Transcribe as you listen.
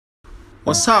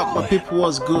What's up, my people?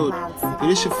 What's good? It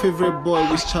is your favorite boy,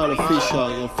 Wish Child Official,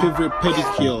 your favorite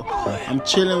pedicure. I'm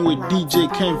chilling with DJ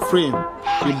KEMFRIM.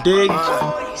 You dig?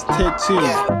 Stay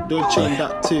tuned. Don't change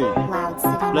that tune.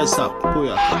 Bless up.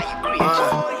 Booyah.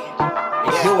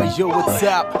 Yo, what's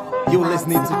up? You're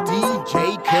listening to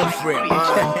DJ KEMFRIM.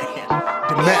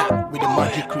 The man with the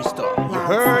magic crystal. You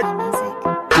heard?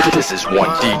 This is one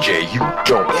DJ you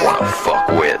don't wanna fuck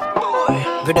with.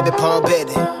 Good to be Paul,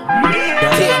 baby.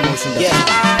 Yeah,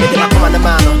 baby, I come on the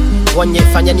man. One year,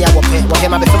 Fanny, I will pay. What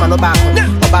am I before no back?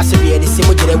 About Sabia, the same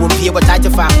way won't be able to tie to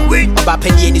far. About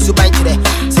Penny and the Subai today.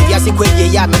 Say, yes, I quit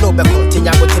ye, I'm no better.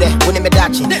 Tinyago today, when I'm a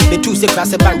dachi. The two sick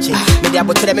class of banchi. Maybe I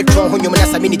will tell them a strong when you mean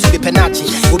as a minute to be penachi.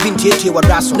 We've been to what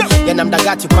Rasso. Then I'm the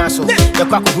Gatti Crasso. The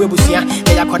crack of Wibusia, and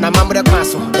I can't remember the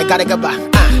Crasso. They gotta go back.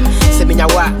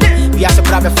 Seminawa, we are so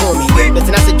proud for me. But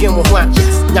I said, Jim, one.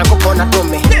 Yanko Pona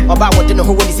told me about what you know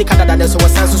who will see Canada, so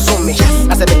was Sansu so me.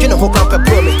 I said, you know who can't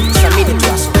prepare me. So I made it to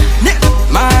us.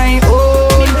 My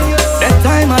own, that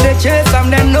time of the chase, I'm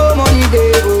them no money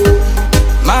they go.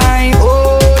 My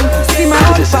own, see my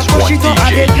own, push it up,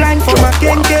 I get grind for my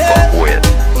kenke.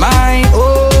 My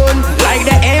own, like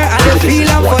the air, I the feel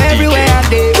up for everywhere I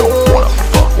go.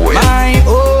 My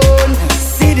own,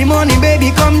 see the money,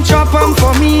 baby, come chop on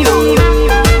for me.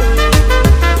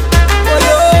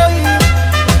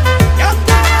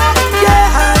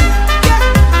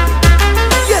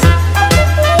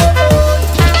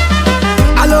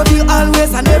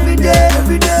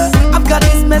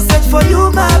 Message for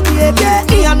you, my baby.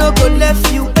 Me I no go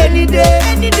left you any day.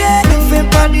 Nothing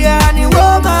party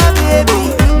anywhere, my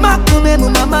baby. Makume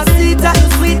mama sita,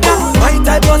 sweeter. My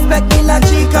type of me la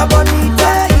chica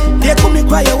bonita. They come me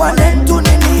cry one and two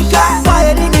ninika.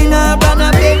 Fire in a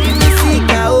brana baby me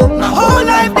sika. Oh, my whole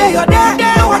life they are there.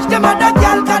 I watch them other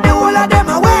girl 'cause the whole of them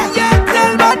away.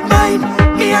 Tell bad mind,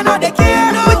 me I know they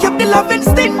care. We keep the loving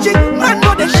stingy, man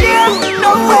know they share.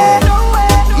 No way.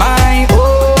 My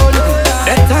own,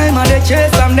 that time of the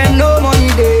chase, I'm them no money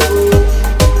they go.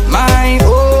 My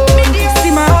own,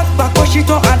 see my hot back, push it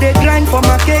up, I they grind for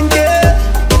my kenke.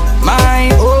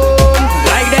 My own,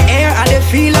 like the air, I they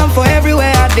feel them for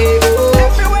everywhere I they go.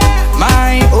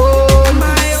 My own,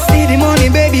 see the money,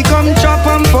 baby, come chop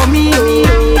them for me. Oh.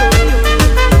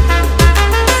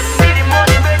 See the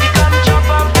money, baby, come chop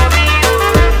them for me.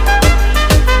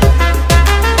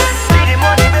 See the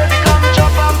money, baby, come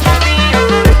chop them for me.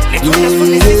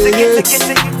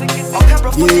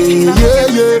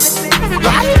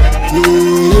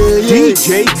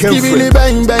 DJ KEMFRIM. Give me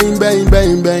bang, bang, bang,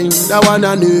 bang, bang. That one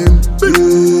a name.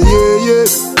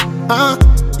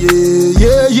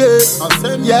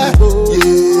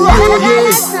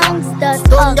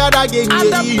 Don't gotta get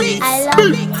me. I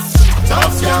love it.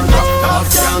 Tough yanka.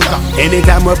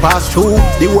 Anytime we pass through,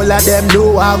 the whole of them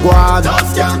know I go on.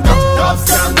 Tough yanka.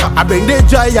 I bring the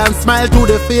joy and smile to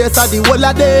the face of the whole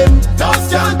of them.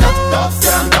 Tough yanka.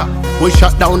 We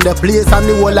shut down the place and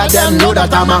the whole of them know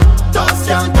that I'm a Tough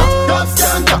yanka.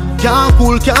 can't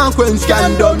cool, can't quench,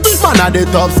 can't done. Man of the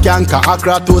top skanker,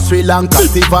 Accra to Sri Lanka,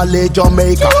 Sivale,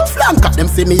 Jamaica. Flanker, them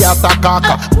see me as a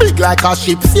kaka. Big like a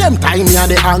ship, same time me a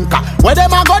the anchor. What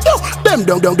them a go do? Them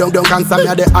don't answer me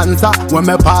a the answer. When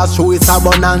me pass through it's a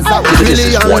bonanza. This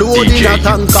is one DJ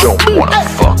you don't wanna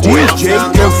fuck with. DJ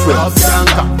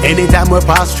KEMFRIM. Anytime we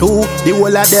pass through, the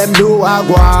whole of them know I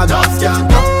go on. Tough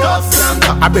yanka.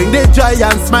 I bring the joy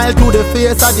and smile to the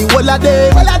face of the whole of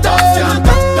them. Tough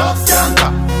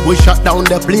yanka. We shut down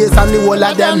the place and the whole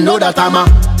of them know that I'm a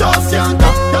Tough yanka.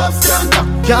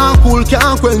 can't cool,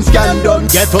 can't quench, can't done.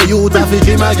 Get to youth of the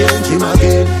gym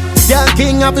again. Young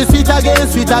king of the sweet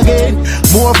again.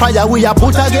 More fire we a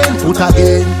put again.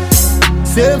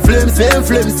 Same flame.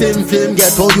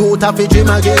 Get to youth of the gym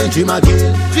again.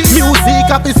 Music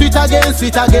of the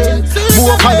sweet again.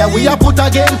 More fire we a put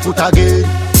again.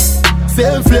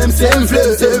 Same flame.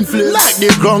 Like the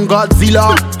ground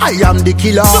Godzilla, I am the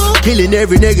killer. Killing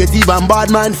every negative and bad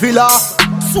man filler.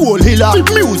 Soul healer,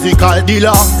 musical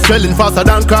dealer. Selling faster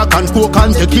than crack and coke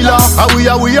and tequila. We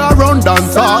are run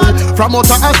dance all. From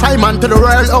outer assignment to the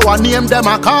world, our name them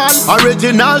a call.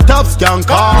 Original top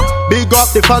skanker. Big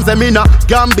up the fans them in a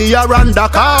Gambia and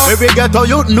Dakar. Every ghetto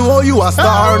you know you a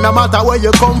star. No matter where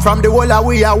you come from, the whole of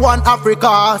we are one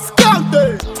Africa.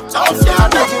 Skanker. Tough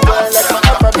yanka.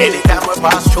 Anytime we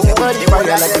pass through, the world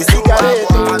like a cigarette.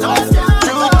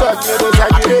 You touch me,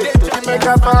 exaggerate. You make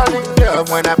a fall in love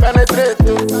when I penetrate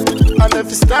you. And if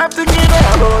you stop thinking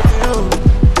about you,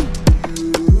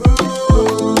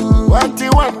 what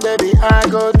you want, baby, I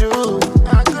go do.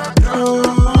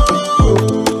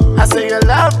 I say your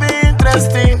love be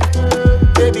interesting,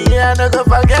 baby, I no go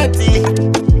forget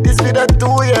it. This be the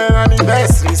 2-year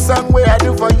anniversary song where I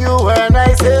do for you when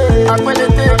I say I will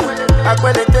take.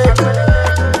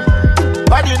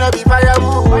 But you know be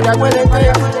firewood, I will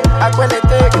take.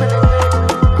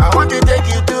 I want to take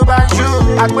you to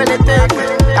Banjou, I will take.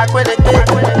 I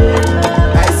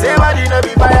say what you know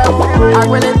be firewood, I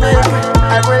will take.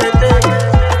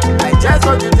 I just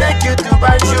want to take you to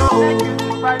Banjou.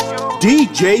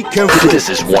 DJ KEMFRIM. This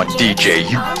is one DJ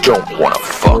you don't wanna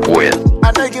fuck with.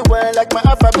 I know you well like my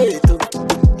alphabet.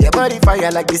 Your body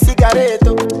fire like the cigarette.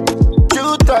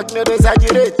 You talk, no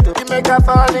exaggerate. You make her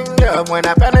fall in love when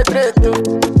I penetrate.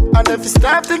 And if you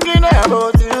stop thinking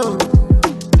about you,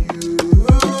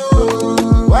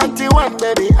 what you want,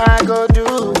 baby, I go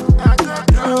do.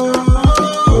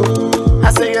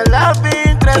 I say your love be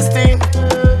interesting,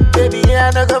 baby,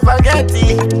 I no go forget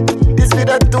it. This be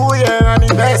the 2-year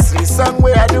anniversary song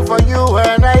where I do for you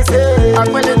when I say I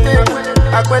will take.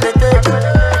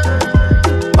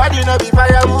 But you know be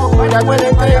firewood, I will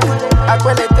take. I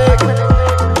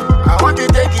want to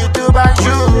take you to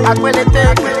Banjou, I will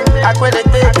take.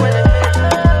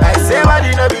 I say what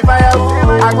you know be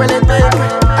firewood, I will take.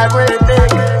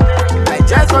 I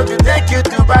just want to take you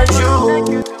to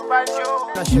Banjou.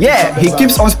 Yeah, he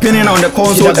keeps on spinning on the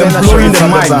console and blowing the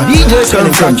mic. DJ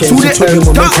KEMFRIM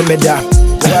to the top.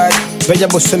 Veja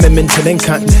bosse me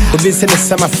mentenenka obi se ne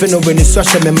sama feno when you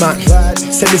social me man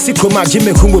se the sikoma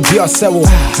Jimmy Kumbo bi osewo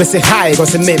be say hi go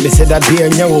se me say that be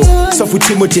enyewo so for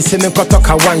Timothy se me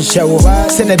kotoka one show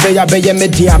se ne be me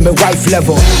dia me wife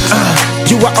level.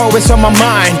 You are always on my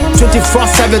mind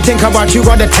 24/7 think about you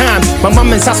all the time. My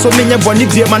mom and sasso me boni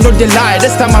bi man no dey lie.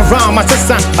 This time around my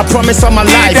sister I promise on my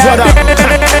life. What up?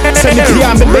 Se me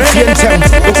dia me be fientem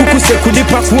okuku se kudi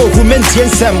paku ogu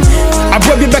mentiensem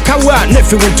abo bi beka wa na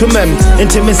fi wonto mem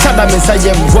into me sada me say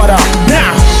what up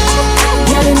now.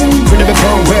 We never go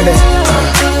with it.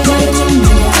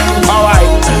 All right.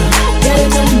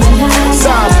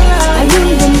 So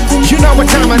you know what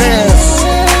time it is.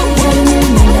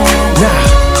 Now.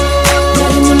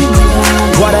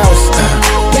 What else?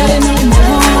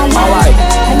 All right.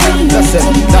 That's it.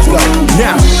 Let's go.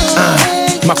 Now.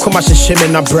 Makoma sheme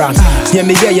na brand. Yeah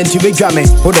me yeah into big game.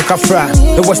 Odo kafra.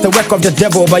 It was the work of the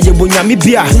devil but you bunya mi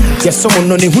bia. Yes someone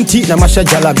no ne hunti na masha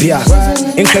jalabia.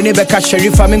 Inkene beka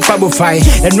sherifa min kwabo fai.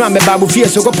 Enra me babu fie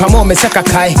so go pamo me seka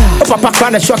kai. O papa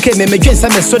kwa na shoke me dwensa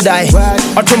me so die.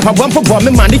 Otompa bompo bo me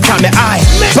mani ka me eye.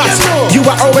 But you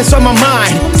are always on my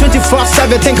mind.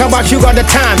 24/7 think about you all the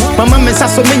time. My mom and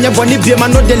sasso me nya boni bi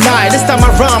man no dey lie. This time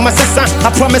around my sister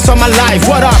I promise on my life.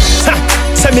 What up?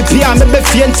 Send me pia me be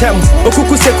fientem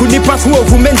okuku se kunipa ku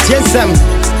ogu mentiensem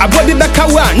abobi beka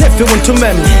wa na fi wonto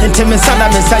mem ente me sada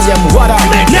me sayem what up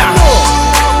now.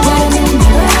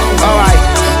 All right.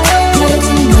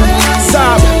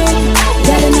 Stop.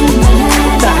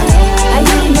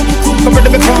 Come to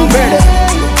me come ready.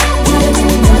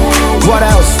 What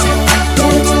else?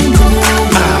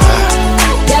 Now.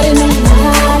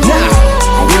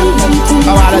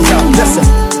 All right, let's go. Listen.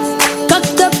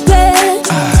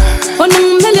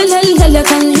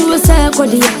 Can you say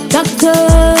doctor?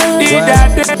 When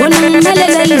can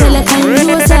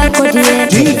you say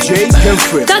DJ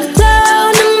KEMFRIM. Doctor,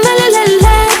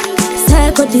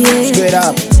 Straight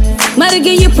up.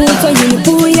 Marga you put on you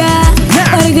puya.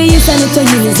 Marga you send it to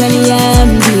you Zaniam.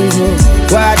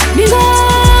 What? Bigo.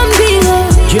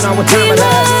 You know what time it is.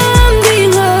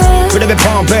 Put it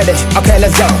on ready. Okay,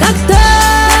 let's go. Doctor,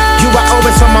 you are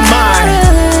always on my mind.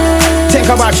 Think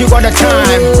about you all the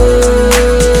time.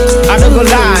 I don't go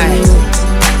lie,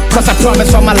 cause I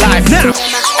promise for my life now.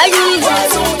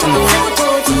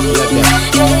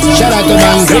 Shout out to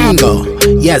man Gringo.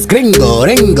 Yes, Gringo,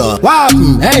 Ringo. Wow,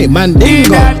 hey,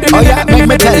 Mandingo. Oh yeah, make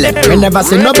me tell him. We never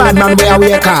see no bad man where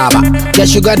we a carver.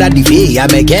 Yes, you got that DV, I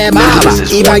make him harbor.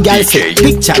 Even girls say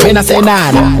picture, when I say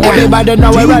nana. Everybody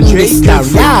know we run this town.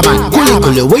 Yeah, man.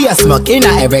 Cool, we a smoke in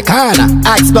every corner.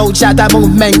 Expo shatter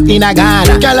movement in a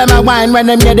Ghana. Girl, them a wine when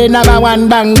them get the number one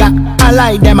banger. I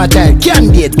like them a tell,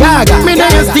 can't date Gaga. Me they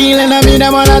a stealing and me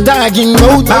them on a talking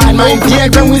about. Bad mind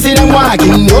take when we see them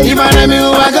walking. Even them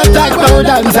who I got talk about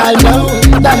dance all now.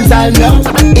 Dance all now.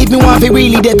 If me want to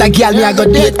really date a girl, me I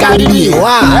got date Cardi B.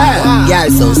 Wow, girl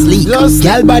so sleek.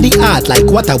 Girl body hot like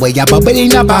water where you bubble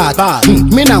in a bath.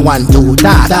 Me no want to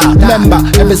that. Remember,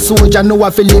 every soldier know I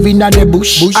feel living in the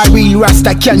bush. A real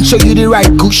rasta can show you the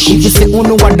right kush. If you say oh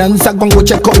no one dance, I gon' go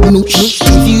check out noosh.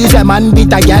 If you use a man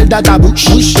beat a girl that a bush.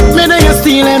 Me no you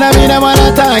stealing and me no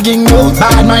wanna talking about.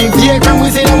 Bad mind take when we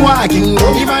see them walking.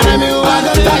 Even them who I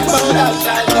got talk about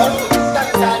that.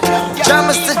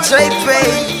 Mr. J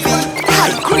baby,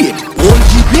 high grade. won't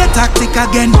keep your tactic traffic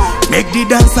again. Make the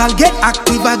dance, I'll get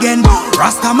active again.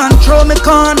 Rasta man throw me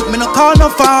con, me no call no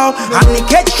foul. And me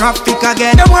catch traffic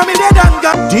again. Them want me dead and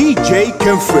gone. DJ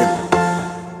KEMFRIM.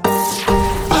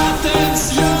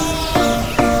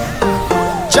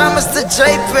 Mr.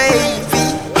 J, baby.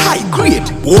 High grade.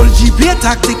 Old G play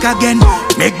tactic again.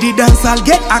 Make the dance, I'll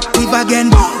get active again.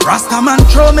 Rasta man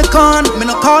throw me con, me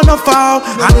no call no foul.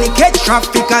 And me catch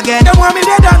traffic again. Them want me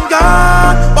dead and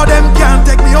gone, but them can't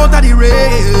take me out of the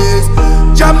race.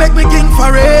 Jah make me king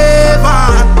forever.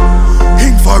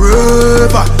 King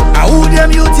forever. I who them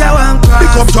youth ya want cry.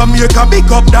 Big up Jamaica, big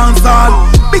up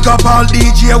dancehall. Big up all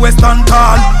DJ Western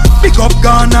Tall. Big up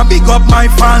Ghana, big up my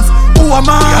fans. Who am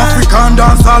I? The African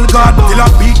dancehall god. Till I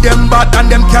beat them bad and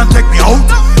them can't take me out.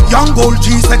 Young gold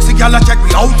G, sexy gal, check me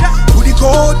out. To the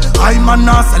code, I'm a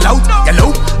nah sell out.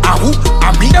 Yellow, who? I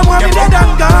mean them want me dead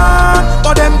and gone,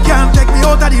 but them can't take me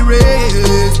out of the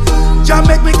race. Jah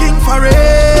make me king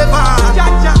forever.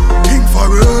 King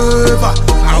forever.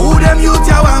 I who them youth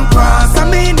ya want cross. I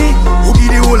mean it. Who give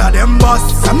the whole of them boss?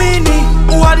 I mean it.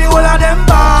 Who are the whole of them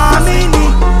boss? I mean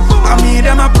it. I mean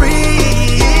them a pray.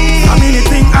 I mean it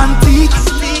thing antique.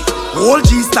 Old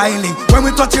G styling. When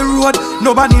we touch the road,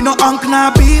 nobody no unk nah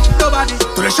beat. Nobody.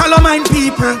 To the shallow mind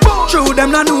people, true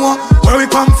them nah know where we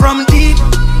come from deep.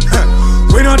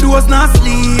 We no do us not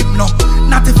sleep, no.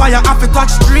 Not if I have to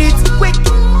touch streets quick.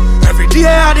 Every day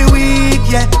of the week,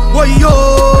 yeah. Boy yo,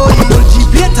 old G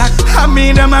play tack. I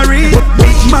mean them a read.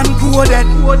 Man coded,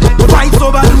 vibes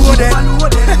overloaded.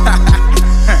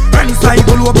 Inside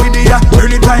go up with the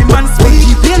early time and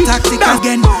speed. Play tactic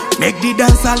again. Make the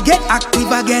dance, I'll get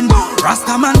active again.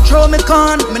 Rasta man throw me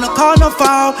con, me no call no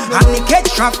foul. And me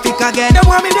catch traffic again. Them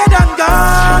want me dead and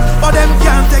gone, but them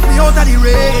can't take me out of the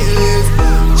race.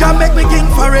 Jah make me king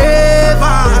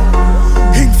forever.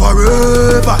 King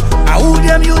forever. I who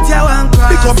them youth ya want cry.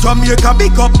 Big up Jamaica,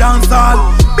 big up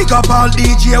dancehall. Big up all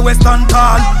DJ Western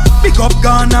Tall. Big up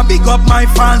Ghana, big up my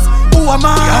fans. Who am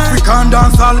I? The African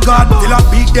dancehall god. Till I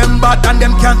beat them bad and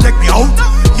them can't take me out.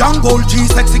 Young gold G,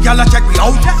 sexy gal, check me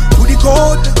out. To the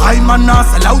code, I'm a nah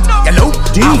sell out. Yellow,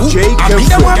 DJ I mean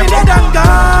them want me dead and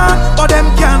gone, but them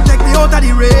can't take me out of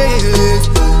the race.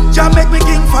 Jah make me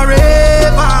king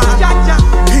forever.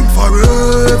 King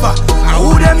forever. I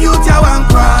who them youth ya want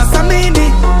cross. I mean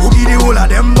it. Who give the whole of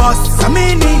them boss? I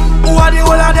mean it. Who are the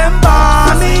whole of them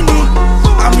boss? I mean it.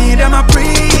 I mean them a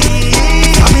pray.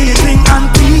 I mean it thing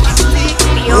antique.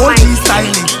 Old G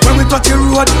styling. When we touch the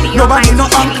road, nobody no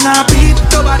unk nah beat.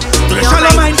 Nobody. To the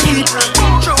shallow mind people,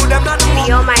 show them that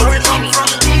know where we come from.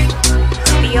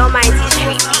 Be almighty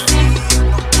street.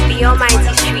 Be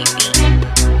almighty street.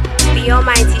 Be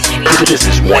almighty street. This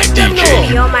is one DJ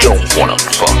you don't wanna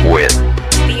fuck with.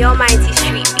 Be almighty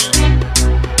street.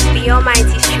 Be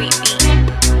almighty street.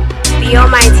 Be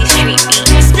almighty street.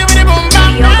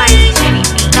 Be almighty street.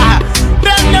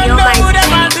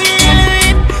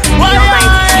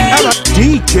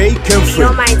 DJ KEMFRIM. Be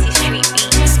almighty street.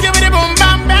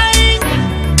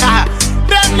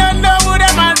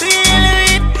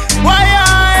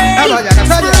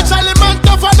 Spiritually man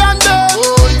tougher than them.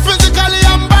 Physically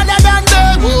I'm better than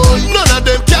them. None of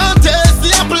them can taste the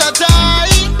apple of tie.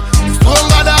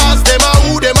 Stronger than us. Them a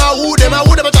who, them a who, them a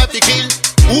who, them a try to kill.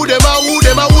 Who them a who,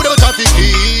 them a who, them a try to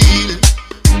kill.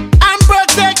 I'm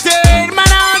protected,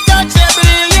 man, I'm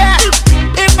untouchable, yeah.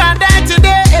 If I die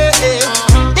today,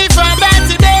 if I die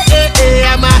today,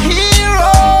 I'm a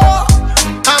hero.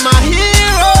 I'm a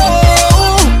hero.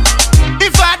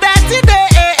 If I die today,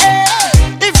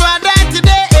 if I die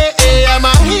today, I'm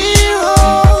a hero.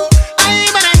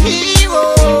 I'm a hero.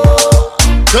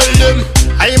 Tell them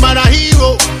I'm a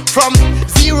hero. From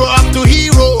zero up to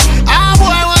hero. Ah boy,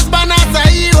 I was born as a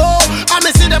hero. I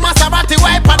me see them as a batty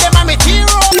wipe and them a me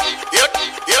hero.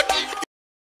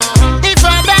 If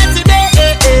I die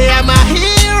today, I'm a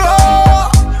hero.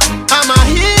 I'm a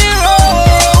hero.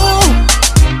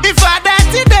 If I die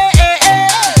today,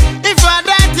 if I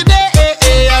die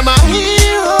today, I'm a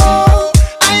hero.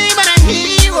 I'm a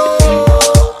hero.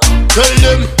 Tell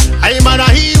them I'm a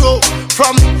hero.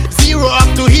 From zero up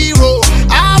to hero.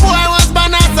 Ah boy, I was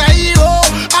born as a hero.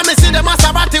 I me see them as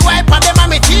a batty wipe and them a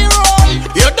me hero.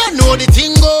 You don't know the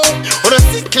thing go. Or the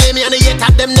sick claim me and the yet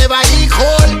at them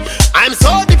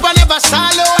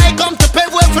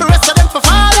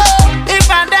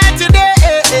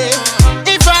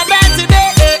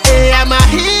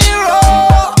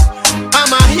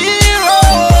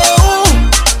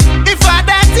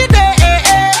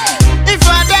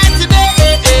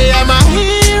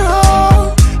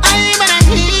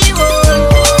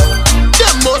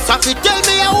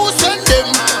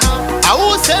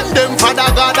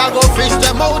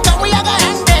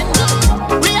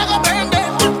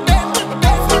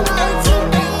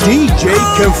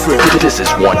KEMFRIM. This is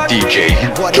one DJ you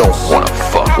don't wanna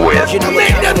fuck with. You know what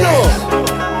time it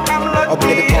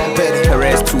is.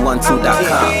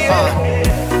 Perez212.com.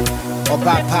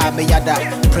 Oba me yada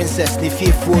princess ni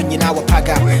fifu nyina wo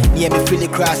paga nie me feel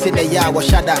cross in the ya wo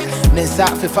shada nensa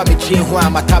fefa me chin ho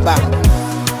amataba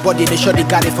body they sure they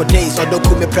got it for days so don't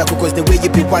call me preko cause the way you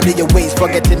be winding your waist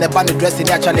forgetting the band dressing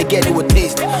actually get it with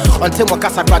taste until mo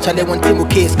kasa actually want to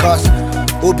case cause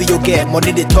Obi you get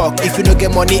money they talk. If you don't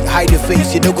get money, hide your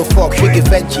face. You don't go fuck. Shake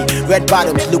Fenty, red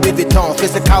bottoms, Louis Vuitton,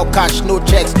 physical cash, no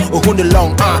checks. Oh, who the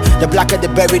long? The blacker the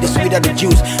berry, the sweeter the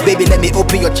juice. Baby, let me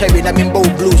open your cherry. I'm in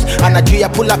bold blues. And I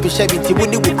pull up your Chevy,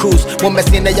 when you will cruise. One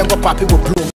mess in the younger poppy will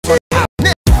bloom.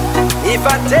 If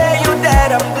I tell you that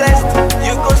I'm blessed,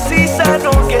 you go see, so I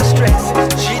don't get stressed.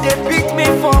 She did beat me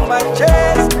for my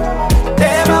chest.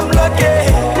 Damn, I'm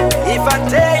lucky. If I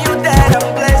tell you that I'm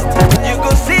blessed, you go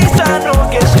see, so I don't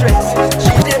get stressed.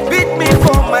 She did beat me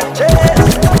for my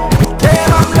chest.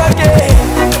 Damn, I'm lucky.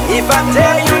 If I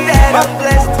tell you that I'm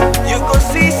blessed, you go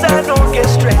see, so I don't get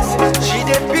stressed. She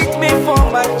did beat me for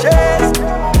my chest.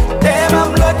 Damn,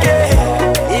 I'm lucky.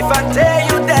 If I tell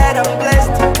you that I'm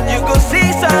blessed, you go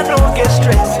see, so I don't get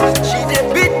stressed. She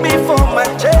did beat me for my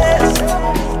chest.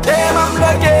 Damn, I'm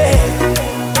lucky.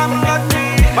 I'm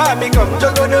lucky. Mommy come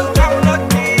jogodo. I'm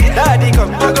lucky. Daddy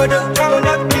come jogodo. I'm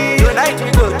lucky. Tonight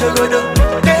we go jogodo.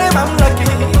 Damn, I'm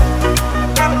lucky.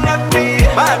 I'm lucky.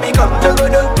 Mommy come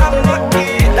jogodo. I'm lucky.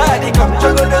 Daddy come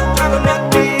jogodo. I'm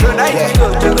lucky. Tonight we go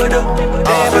jogodo.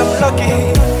 Damn, I'm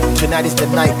lucky. Tonight is the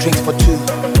night, drinks for two.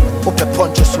 Open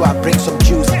poncho so I bring some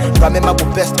juice. Remember the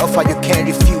best offer you can't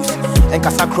refuse. And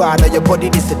cause I cry now your body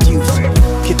is seduced.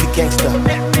 Keep it gangster,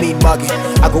 mean mugging.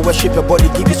 I go worship your body,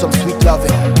 give you some sweet loving.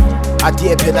 I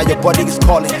dare pay now your body is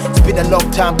calling. It's been a long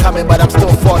time coming but I'm still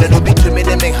falling. Don't be to me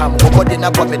the ham. Nobody na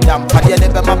got me down. I dare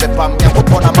never mame pam. Ya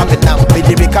pon a mame nam. Be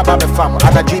the recover me fam.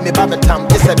 And I dream about me tam.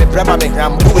 This is me brema me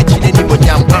gram. Who we chilling in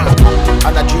bonyam.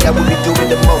 And I dream I will be doing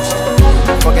the most.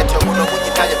 Forget your woman when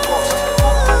you die your post.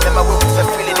 Them I will be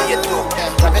feeling in your door.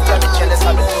 I've been trying to jealous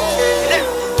how me do.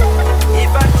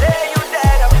 If I tell you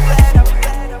that I'm glad,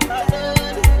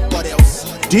 What else?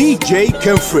 DJ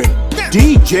KEMFRIM.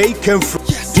 DJ KEMFRIM.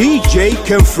 DJ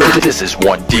KEMFRIM. This is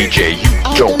one DJ you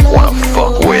don't wanna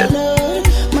fuck with.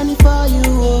 Money for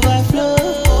you overflow.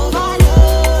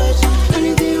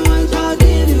 Anything you want, I'll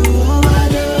give you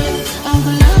overdose. I'm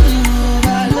gonna love you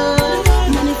overload.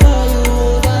 Money for you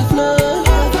overflow.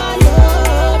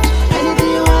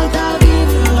 Anything you want, I'll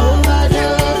give you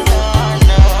overdose.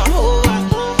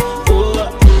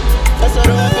 That's what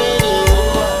I'm feeling.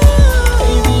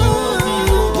 Anything you want,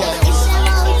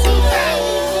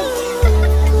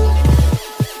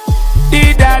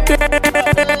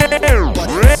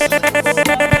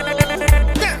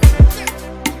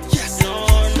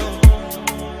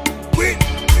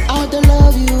 I want to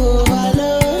love you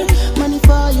overload. Money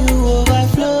for you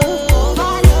overflow.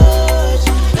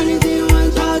 Anything you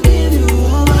want, I'll give you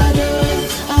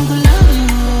overdose. I'm gonna love you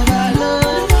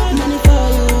overload. Money for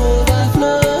you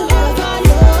overflow.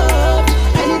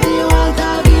 Anything you want,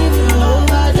 I'll give you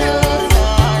overdose.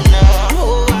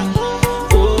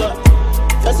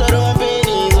 That's what I'm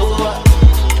feeling.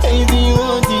 Anything you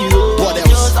want, What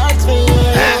else?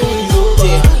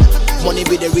 Money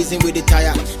be the reason we the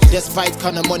tire. Despite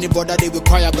kind of money brother they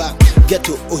require back. Get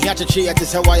to here to tree at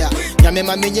the wire. Yame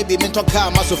ma menye be mental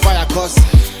car maso fire cause.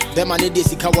 Them money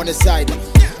this can one side.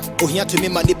 Oh here to me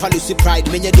money policy pride.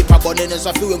 Menye di pa bonne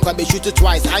so feel when be shoot it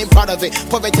twice. I'm proud of it.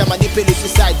 Poverty money policy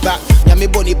side back. Yame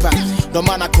boni pa. No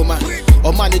man akoma.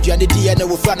 O man do and the DNA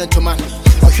will flan into man.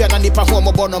 Ohwe na nipa ho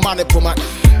mo no man poma.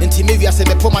 Nti me wiase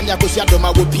me poma nya kosia do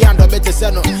ma wo bia ndo bete se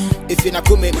no. If you na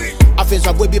come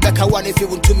afenso boy bi beka one if you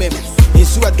want to me.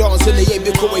 Insu a don so le ye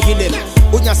bi ko we hinem.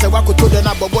 Unya se wakoto do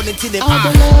na bobo nti ne. I want to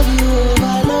love you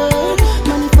overload.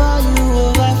 Money for you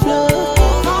overflow.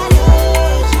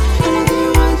 Anything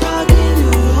you want, I'll give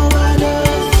you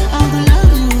overdose. I want to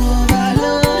love you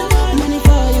overload. Money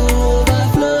for you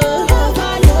overflow.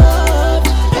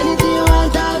 Anything you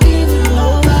want, I'll give you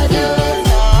overdose.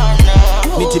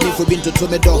 Me to me for been to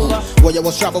me do. Where you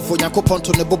was travel for yakopon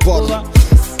to ne bobon.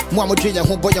 Mo amodwe ya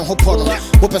ho boy ya ho pono.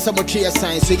 Wo pese mo twe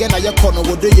sign so ye na ye kono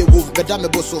wo do ye wu beda me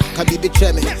boso ka bi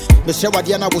betray me. Me share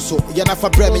wade na woso ye na fa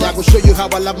bre me ya go show you how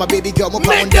I love my baby girl mo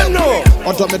pa on them.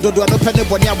 Odo me dodo no penny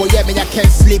boni abo ye me I can't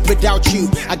sleep without you.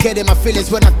 I get in my feelings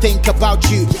when I think about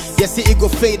you. Yes it go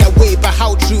fade away but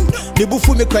how true. Me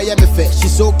bufu me cry me fe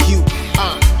she's so cute.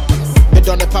 Me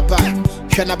don papa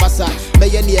hwena basa me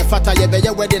ye ne fata ye be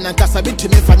ye wedding and kasa bi to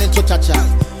me fa ne to chacha.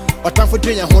 Or time for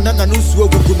drink and hona na nusu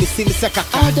ogu mi sim sekaka.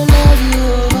 I don't love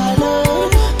you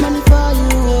overload. Money for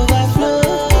you overflow.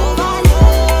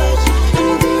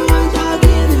 Anything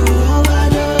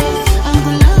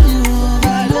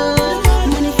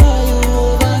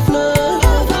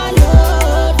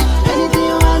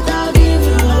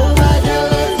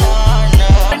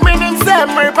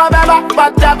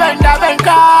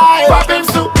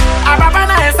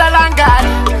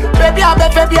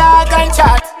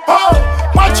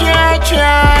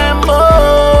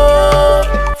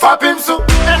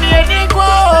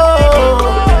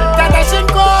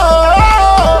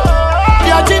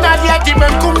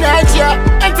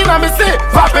say,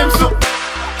 pop him so.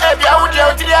 Baby, I would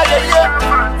yell to the other, yeah.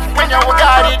 When you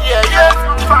got it,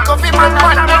 yeah. Coffee man,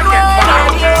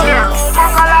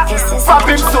 pop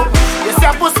him so. You see,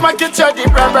 I push my kitchen, the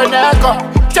brother, neck.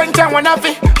 Ten times when I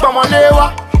feel, come on,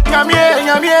 lewa.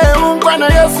 Nyamie, unkwana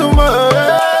yesumo.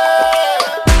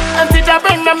 Ntita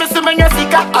benga misumenya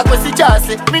sika, akwesi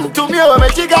chasi. Mintumi o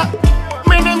mechiga.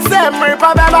 Minim semri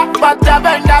pa beba, bata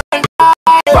benga.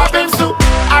 Pop him so.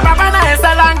 Ababana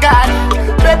esalangari.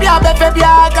 Baby, baby,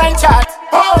 I can chat.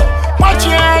 Oh, watch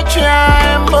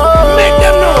your mo. Make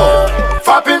them know.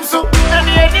 Pop him so.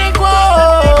 Any edingo.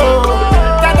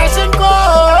 Tata shinko.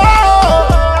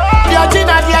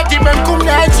 Diajina diajiben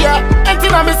kumneja.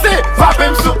 Entina me say, pop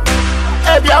him so.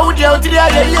 Baby, I would yell to the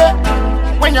other, yeah.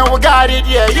 When you got it,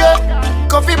 yeah.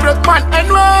 Coffee broke man and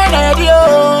one idea.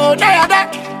 Nayada.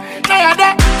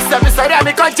 Step beside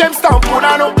me, call Jamestown,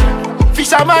 Punano.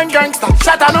 Fisherman gangster,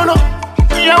 shut no.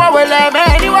 You know what, well,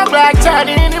 man, you are black,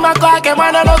 Johnny, in my car, and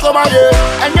man, I don't come out here.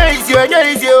 And here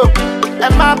is you.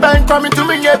 And my band coming to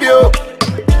me, you.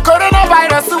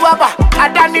 Coronavirus,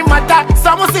 I done in my dad,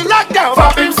 someone say lockdown,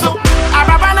 pop him so.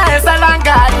 Ababana is a long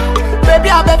guy. Baby,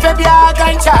 I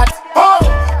can chat. Oh,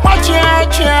 watch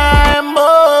your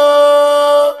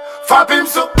mo. Pop him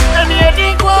so. And you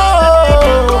think,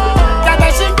 whoa. Tata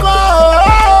shinko.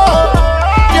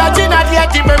 Diajina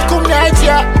diajiben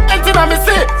kumneja. Entina me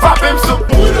say, pop him so.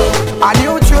 A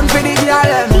new tune for the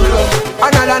girl.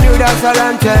 Another new dance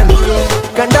anthem.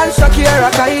 Can dance Shakira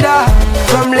Kaida.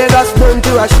 From Lagos down to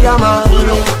Ashiyama.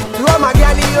 To all my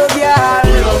girl, you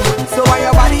girl. So why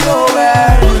your body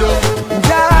over?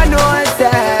 Ja know I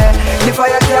say. The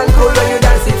fire can cool when you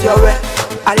dance it your way.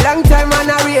 A long time man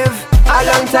a rave. A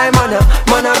long time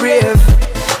man a brave.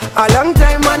 A long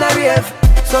time man a rave.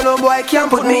 So no boy can't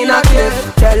put me in a cave.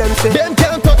 Tell them say Them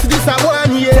can't touch this a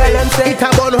one, yeah. Tell them say it a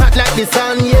burn hot like the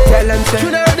sun, yeah. Tell them say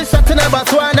you know the shot in a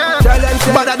Botswana. Tell them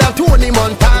say better than Tony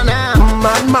Montana.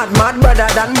 Mad, brother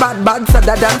than bad,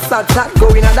 sadder than sad,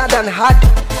 going other than hot.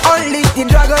 Only the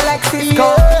dragon like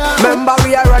Cisco. Yeah. Remember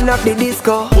we are run up the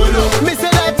disco. Me say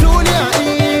that Junior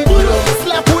E.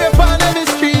 Slap wave on every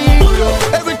street.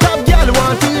 Every top girl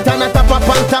want it and a top up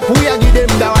on top. We a give them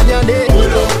that one your day.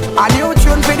 A new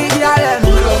tune for the girl.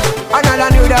 Another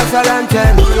new dance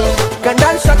anthem. Can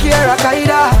dance Shakira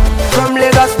Kaida. From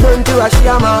Lagos down to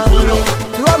Ashiyama.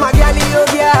 To all my girl, you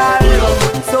girl.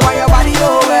 So why your body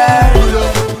over?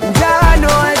 Ja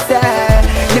know I say.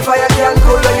 The fire can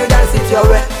cool when you dance it your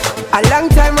way. A long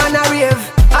time man a rave.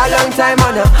 A long time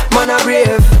man a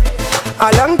brave.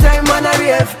 A long time man a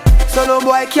rave. So no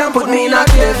boy can't put me in a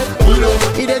cave.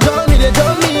 It a done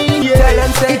me, yeah. Tell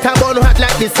them say it a burn hot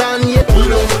like the sun, yeah.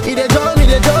 It a done me,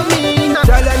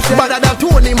 tell them say better than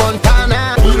Tony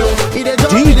Montana. It a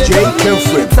done DJ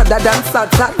KEMFRIM. sadder than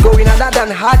sad, going other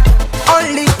than hot.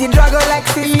 Only the dragon like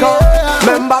Cisco. Yeah.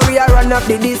 Remember we are run up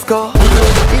the disco.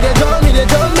 It a done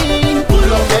me.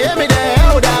 They hear me there,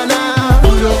 hold on now.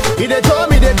 It a done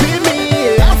me, they beat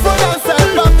me. Afro dancer,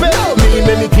 pop me,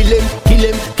 make me kill him,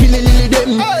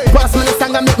 them. Pass me the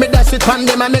song and make me dash it on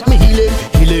them and make me heal him,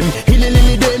 them.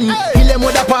 Heal him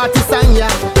with a party song,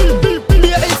 yeah.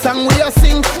 Be a song we a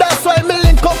sing. That's why me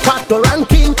link up Pato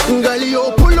ranking. Girl,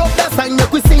 you pull up that song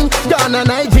make we sing. Ghana,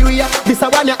 Nigeria, this a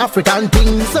one ya African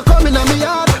thing. So come in a me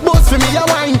yard, boast for me a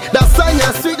wine. That song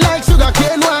ya sweet like sugar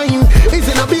cane wine. Is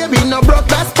it a baby, no broke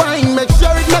that spine. Make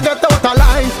sure it never get out of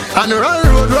line. And run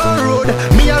road,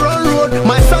 me a run road.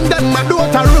 My son them my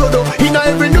daughter road. In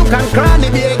every nook and cranny,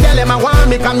 be a girl them a want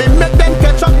me. Can me make them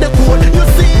catch up the code. You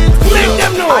see it, make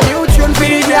them know. A new tune for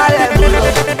the girl.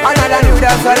 Another new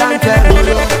dance anthem.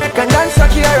 Can dance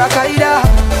Shakira Kaida.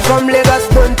 From Lagos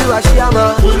down to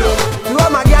Ashiyama. To all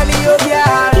my girl, you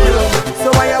girl. So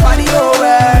why your body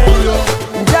over?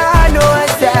 Ja know I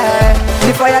say.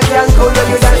 The fire can cool when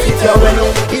you dance it your way.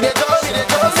 It a done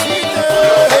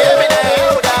me.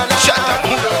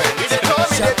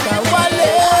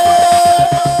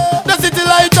 The city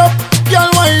light up, girl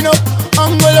wind up.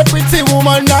 Angle pretty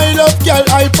woman, I love girl,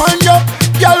 I find you.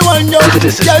 Girl wind up, girl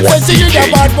This is say one she is a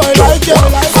DJ bad boy you like you.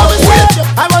 don't Like fuck with.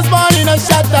 I was born in a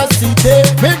shatter city.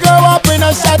 Me grow up in a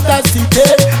shatter city.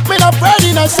 Me not afraid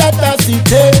in a shatter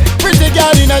city. Pretty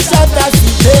girl in a shatter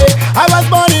city. I was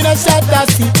born in a shatter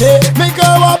city. Me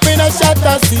grow up in a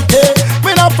shatter city.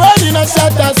 Me not afraid in a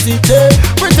shatter city.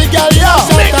 Pretty girl in a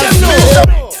shatter city.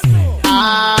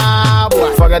 Ah boy,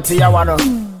 forget to your one.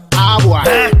 Ah boy,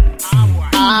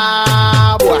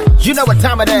 ah boy. You know what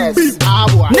time it is? Ah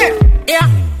boy, yeah.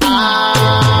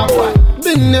 Ah boy,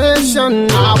 The nation.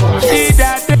 ah boy.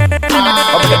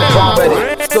 Up to the bomb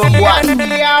ready. Stone boy,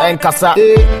 and Kasa.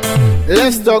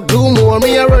 Let's talk do more.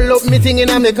 Me a roll up me thing in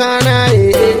a me corner.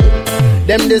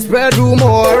 Them the spread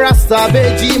rumor, Rasta,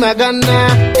 Beji, Magana.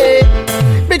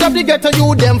 Big up the ghetto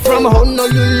you, them from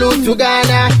Honolulu to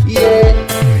Ghana.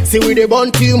 Yeah. See we the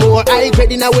born to more. I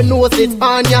credit now we know it's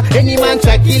on ya. Any man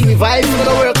try kill we vibe, we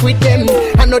gonna work with them.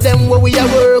 I know them where we a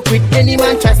work with. Any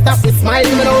man try stop with smile,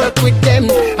 we gonna work with them.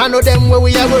 I know them where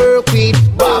we a work with.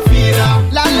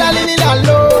 Bafira, la la li li la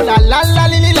lo, la la la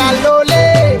li li la lo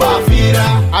le.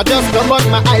 Bafira, I just come out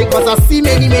my eye 'cause I see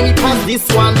many past this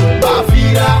one.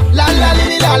 Bafira, la la li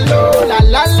li la lo, la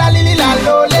la la li li la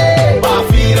lo le.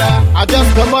 Bafira, I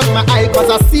just come out my eye 'cause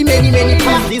I see many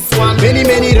past this one.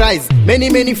 Many rise,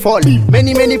 many fall,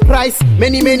 many price,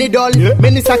 many dull,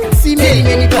 many sack. See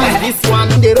many past this one.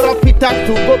 They rock it up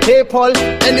to go PayPal.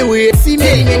 Anyway, see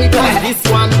many past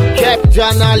this one. Kept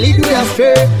Jana lead we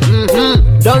astray.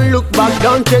 Don't look back,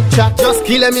 don't take chat. Just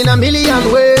kill them in a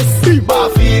million ways.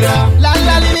 Bafira, la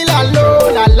la li li la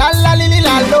lo, la la la li li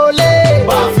la lo le.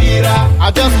 Bafira,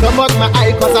 I just come out my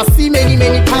eye 'cause I see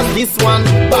many past this one.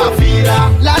 Bafira,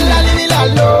 la la li li la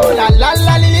lo, la la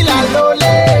la li li la lo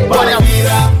le.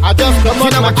 Bafira, I just come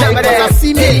out my eye 'cause I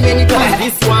see many past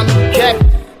this one.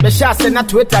 Me shall say na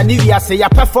Twitter ni we say ya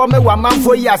perform wa man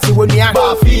for years when we are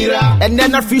Bafira. And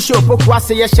then a free show pokwa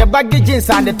say ya shebag jeans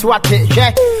and the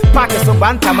twate. Park so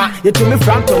bantama, you to me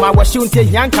front to my washunte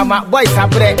yankama, boys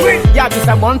abre. Ya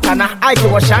bisa Montana, I go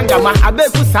washangama,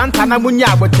 abeku Santana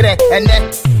munya botre. And then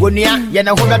when ya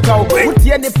na hoga to, put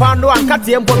ye ni pando and cut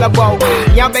ye mpoga bow.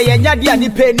 Ya be ya dia ni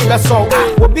pay ni beso.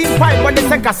 Wo be fine when the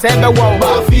seka sebe wow.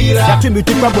 Bafira. Ya to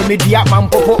me to problem media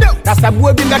man popo. That's a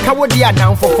boy be meka wo dia down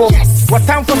for what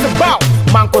time for the bow?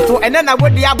 Mankoto, and then I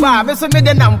would the above, so made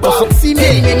the number. See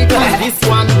many times this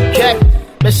one.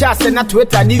 Me shall say na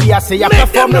Twitter ni we say ya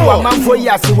perform no man for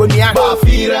years when we are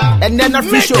Bafira. And then a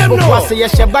free show for say ya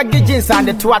shebag jeans and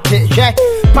the twate.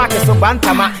 Park so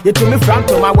bantama, you to me front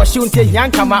to my washunte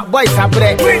yankama, boys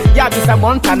abre. Ya bisa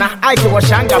Montana, I go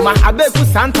washangama, abeku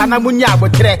Santana munya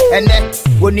botre. And then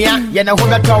when ya na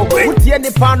hoga to, put ye ni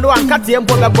pando and cut ye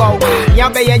mpoga bow. Ya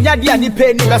be ya dia ni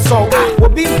pay ni beso. Wo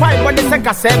be fine when the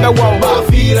seka sebe wow.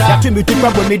 Bafira. Ya to me to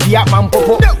problem media man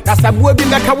popo. That's a boy be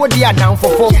meka wo dia down for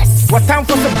what time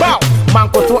for the bow?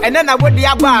 Mankoto, and then I would the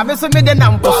above, so made the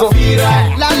number.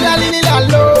 La la li li la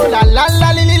lo, la la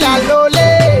la li li la lo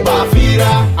le.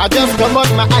 Bafira, I just come out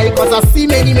my eye 'cause I see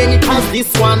many past this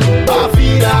one.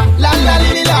 Bafira, la la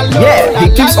li li la lo. Yeah, he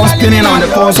keeps on spinning on the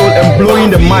console and blowing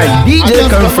the mic. DJ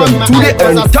KEMFRIM to the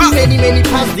end. I see many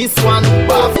past this one.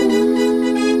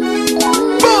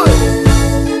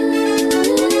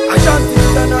 I chant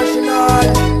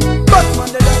international. Batman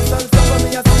the dance and stuff for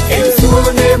me as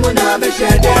Muna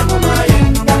beshede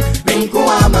mumayenda Minku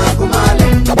ama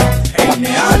kumalenda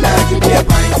Ene ala jubia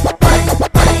pain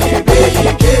Ebe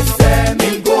kese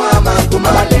Minku ama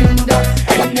kumalenda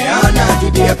Ene ala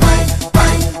jubia pain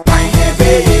Ebe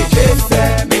kese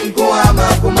Minku ama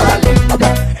kumalenda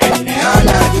Ene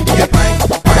ala jubia pain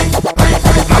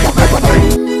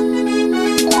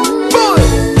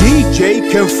DJ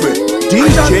KEMFRIM,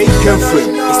 DJ KEMFRIM.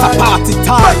 It's a party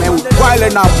time and we're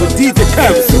wilding out with DJ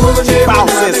KEMFRIM.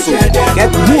 Bounce so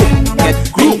get moved, get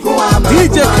groove.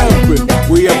 DJ KEMFRIM,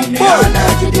 we are born.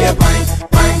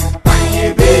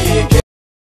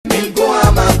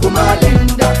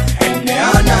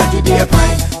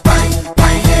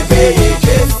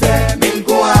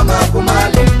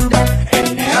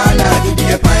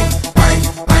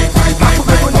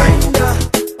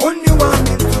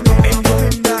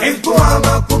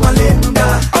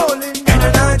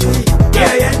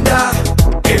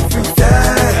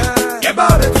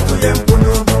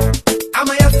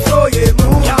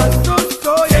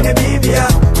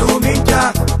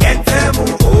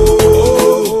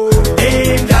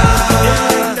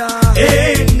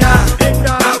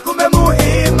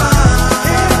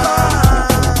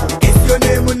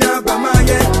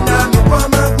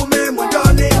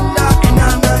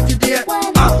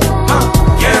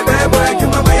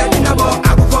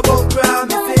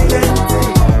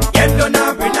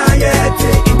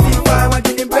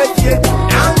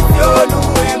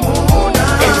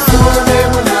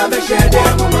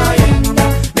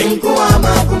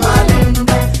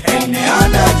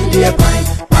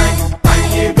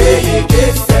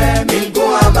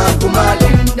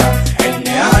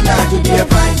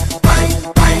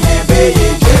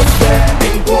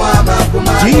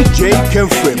 DJ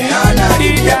KEMFRIM.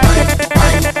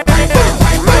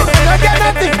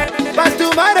 But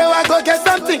tomorrow I go get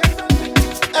something,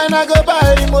 and I go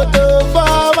buy the motor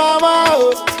for mama.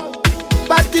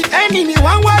 But the enemy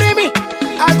won't worry me.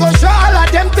 I go show all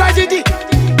of them tragedy.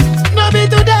 No be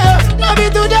today,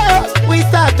 we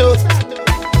start to.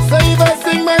 So if I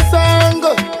sing my song,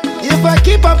 if I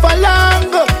keep up for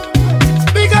long,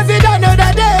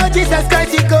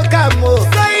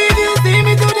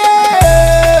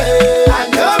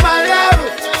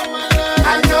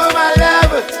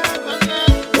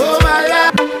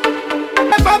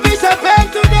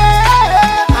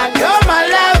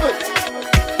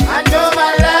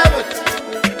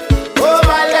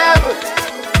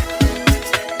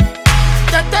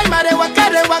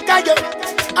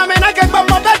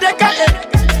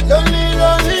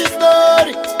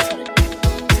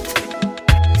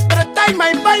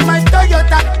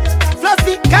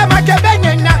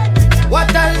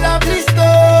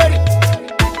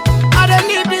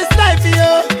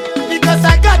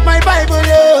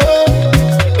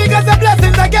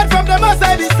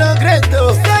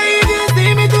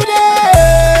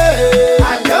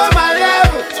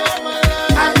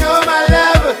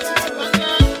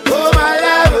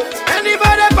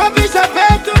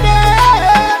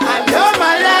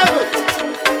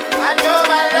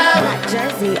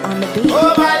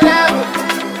 Oh my love,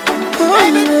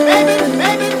 baby, baby,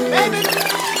 baby, baby.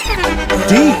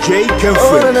 DJ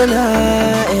KEMFRIM.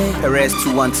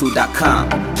 Perez212.com.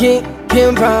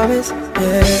 Can't promise.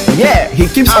 Yeah, he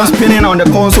keeps on spinning on the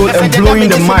console and blowing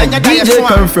the mic. DJ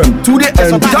KEMFRIM to the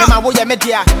end.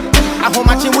 I hold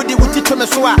my chin with the witty to me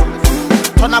soa.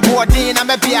 Turn a board in a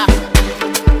mebia.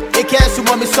 It cares to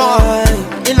mommy song.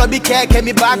 In lobby care can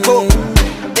me back go.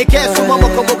 It cares to mama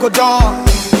go down.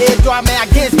 It do I me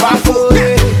against Bafo.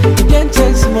 You can't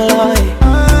change my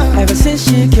life. Ever since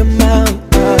she came out,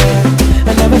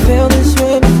 I never felt this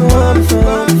way before.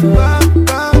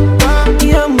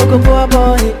 Yeah, I'm looking for a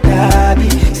boy, daddy.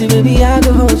 See, baby, I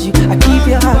go hold you. I keep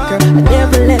your heart, girl. I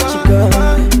never let you go.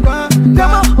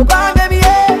 Come on, oh bye, baby,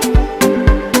 yeah.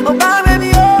 Oh bye,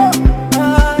 baby, oh.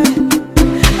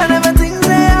 I never think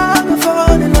that I'm gonna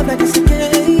fall in love like this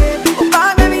again. Yeah. Oh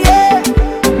bye, baby, yeah.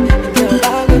 Oh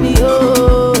bye, baby,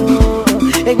 oh.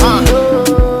 Hey, baby,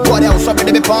 oh. What else? I'm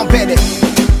gonna be pumping it.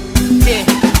 Yeah,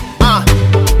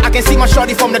 I can see my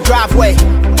shorty from the driveway.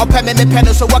 Up at me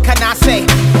pedal, so what can I say?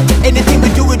 Anything we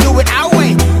do it our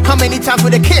way. How many times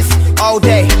with a kiss? All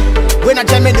day. When I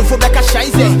jam in the foot like a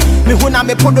shize. Me who na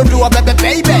me put do a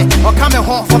baby. Or coming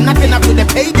home from nothing up to the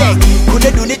payday.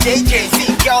 Couldn't do the JJ.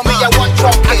 See, girl, me I want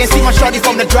truck. I can see my shorty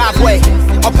from the driveway.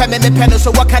 Up at me pedal, so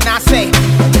what can I say?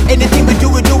 Anything we do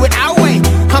it our way.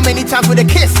 How many times with a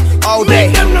kiss? All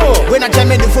day. When I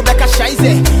jam in the foot like a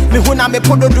shize. Me who na me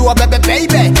put do a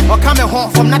baby. Or coming home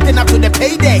from nothing up to the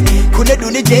payday. Couldn't do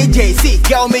the JJ. See,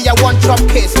 girl, me I want truck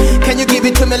kiss. Can you give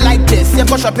it to me like this? Yeah,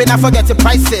 for shopping I forget the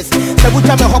prices. So we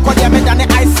tell me how could they than the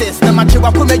ISIS? No matter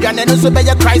what come and no so be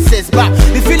a crisis. But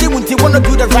the feeling when you wanna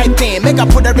do the right thing. Make I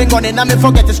put a ring on it, now me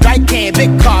forget to strike in.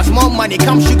 Big cars, more money,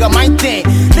 come sugar my thing.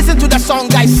 Listen to the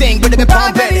song I sing, but they be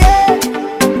pumping.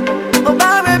 Oh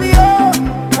bye, baby, oh.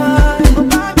 Oh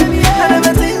bye, baby, yeah. I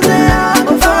never think that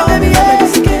I'm fall, baby, yeah.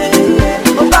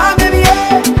 Oh bye, baby,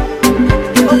 yeah.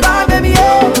 Oh bye, baby,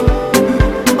 yeah.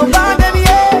 Oh bye, baby,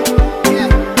 yeah.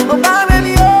 Oh bye,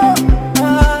 baby, oh.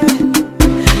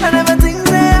 I never think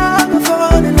that I'm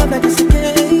fall in love like this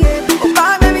again. Oh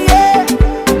bye, baby, yeah.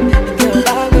 Oh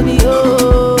bye, baby, oh.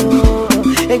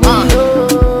 Hey, baby,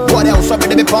 oh. What else? I'm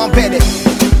gonna be pumping it.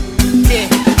 Yeah,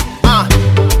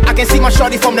 I can see my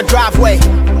shorty from the driveway.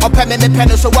 Up at me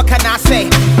pedal, so what can I say?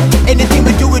 Anything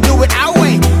we do it our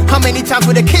way. How many times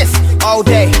with a kiss? All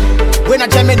day. When I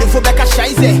jam in the foot like a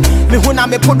shize. Me who na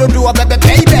me put do a baby.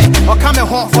 Or coming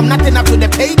home from nothing up to the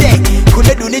payday.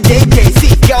 Couldn't do the JJ.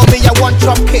 See, girl, me I want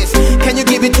truck kiss. Can you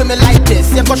give it to me like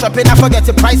this? Yeah, for shopping I forget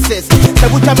the prices. So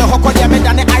we tell me how could they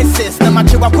than the ISIS? No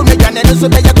matter what come and no so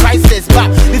be a crisis.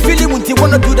 But the feeling when you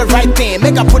wanna do the right thing.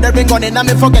 Make I put a ring on it, now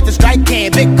me forget to strike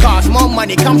in. Big cars, more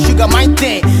money, come sugar my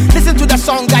thing. Listen to the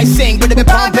song I sing, but they be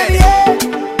pumping.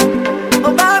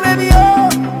 Oh bye, baby, oh.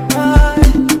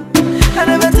 I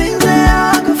never think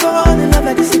that I could fall in love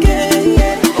like this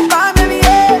again. Oh bye, baby,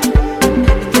 yeah.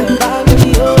 Oh bye,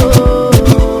 baby,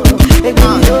 oh. Hey, baby,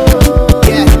 oh.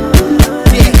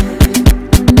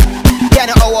 Yeah,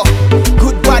 no,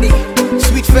 good body,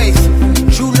 sweet face,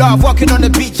 true love, walking on the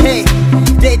beach, hey.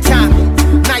 Daytime,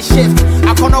 night shift,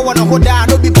 I can't wanna hold down,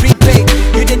 no be prepaid.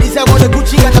 You didn't deserve all the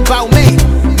Gucci and the bow, man.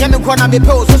 Yeah, me gonna be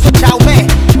posed, so chow, man.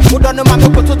 Who don't know my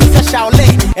people to say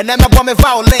Shaolin. And then my bomb me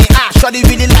violin. Ah, shawty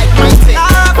really like my thing.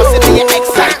 Cause it be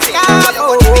exciting. All the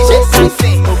body be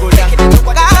exciting.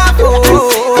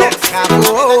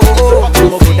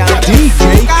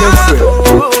 DJ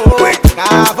KEMFRIM.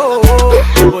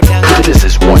 This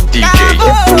is one DJ you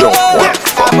don't want to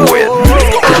fuck with.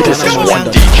 This is one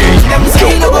DJ you don't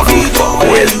want to fuck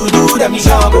with.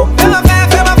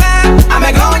 I'm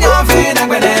a gone on fin, I'm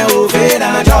gonna open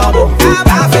a job.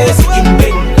 I face him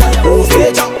bing, oh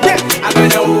feature. I'm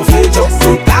gonna oh feature.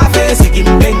 I face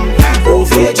him bing, oh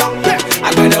feature.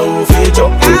 I'm gonna oh feature.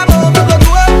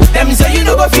 Them say you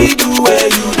know go feed do where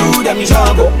you do them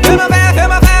job.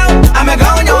 I'm a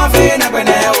gone on fin, I'm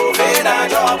gonna open a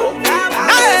job.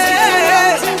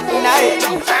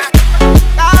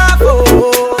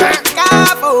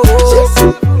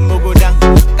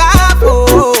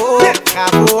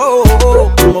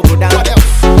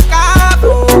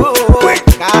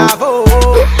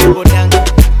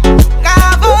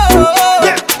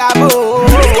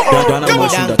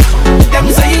 Them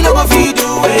say you know what you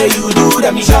do where you do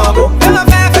them job.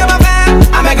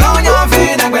 I'm a gone on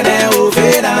fin, I'm gonna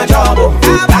open a job.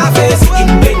 I face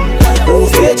him bing, oh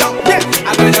feature.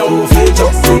 I'm gonna oh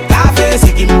feature. I face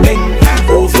him bing,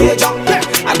 oh feature.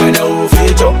 I'm gonna oh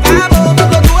feature.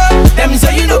 Them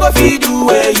say you know what you do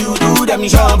where you do them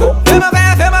job.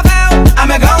 I'm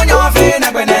a gone on fin,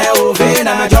 I'm gonna open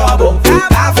a job.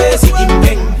 I face him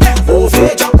bing, oh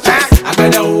feature.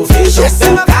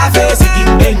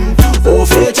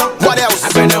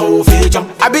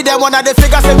 one of the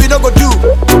figures say we no go do.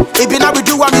 It be now we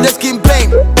do one with the skin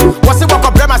pain. What's it walk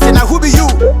up brema say now who be you?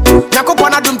 Nyako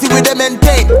pona dumti with the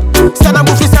maintain. Stand up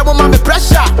if you say woman me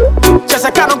pressure. Just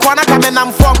a canon corner coming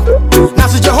I'm from. Now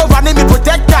so Jehovah name me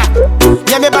protector.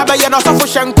 Yeah me baba you no so for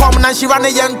shen come now she run a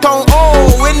young tongue.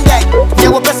 Oh windex. Yeah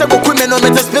we best go criminal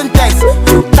me to spin text.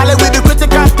 Tell it we be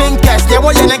critical thinkers. Yeah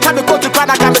what you then come go to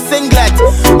corner come singlet.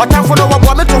 But time for no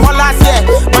one me to hold last year.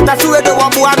 But I feel the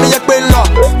one who I me a queen law.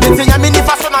 Me say me ni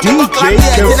faso na me go clap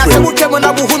here. Then I say we came on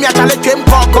a who me a challenge him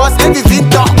cause every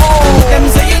Victor. Oh them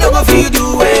say you know go feel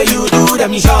do where you do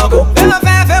them shogo. Fema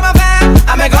fair.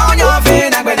 I me go on your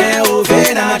vein I gonna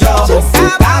over na job.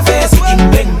 Cafe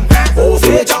sikim bing.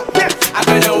 Over job. I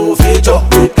gonna over job.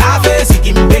 Cafe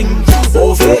sikim bing.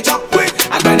 Over job.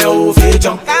 I gonna over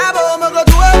job. Cabo mo go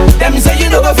do it. Them say you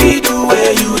know go feel do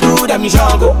where you do them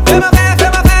shogo. Fema fair.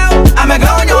 I me go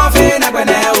on your vein I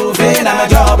gonna over na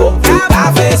job.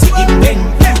 Cafe sikim bing.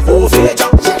 Over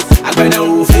job. I gonna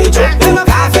over job.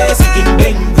 Cafe sikim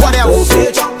bing. What else?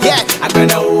 Yeah. I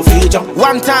gonna over job.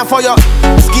 One time for your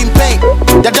skin pain.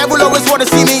 The devil always wanna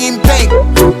see me in pain,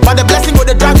 but the blessing will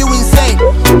drive you insane.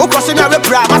 Oh, cause me a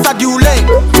repra, massa do lane.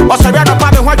 Or sorry, I don't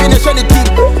pardon what you nation the team.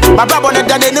 My brother on the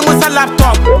day, they was a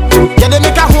laptop. Yeah, they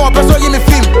make a home, so you me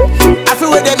film. I feel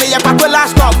where they make a pack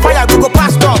last stop. Fire, we go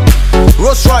past up.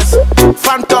 Rolls Royce,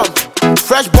 Phantom,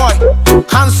 Fresh Boy,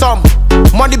 Handsome,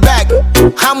 Money Bag,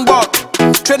 Hamburg,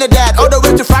 Trinidad, all the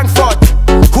way to Frankfurt.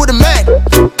 Who the man?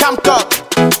 Come talk.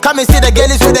 Come and see the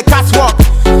girlies with the catwalk.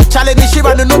 Challenge me, she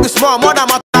run the no be small. More than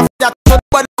my that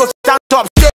nobody go stand up.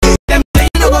 Them say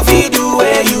you no go feel do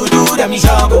where you do them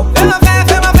shogo. Fema fair.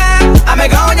 I me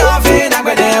go on your vein I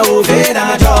gonna over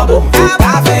na job.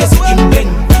 Cafe sikim bing.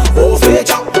 Over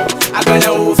job. I gonna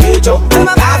over job.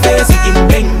 Cafe sikim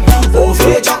bing.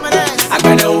 Over job. I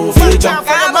gonna over job.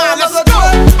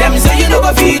 Them say you no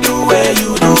go feel do where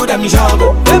you do them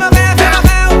shogo. Fema fair.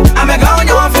 I me go on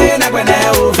your vein I gonna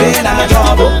over na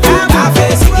job.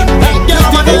 Cafe sikim bing.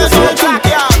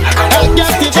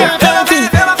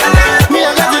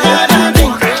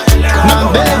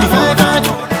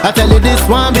 I tell you this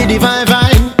one be divine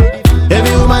fine.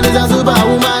 Every woman is a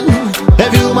superwoman.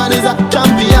 Every woman is a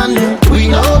champion. We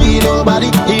know be nobody.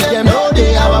 If them know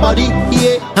they our body.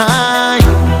 Yeah. Hi.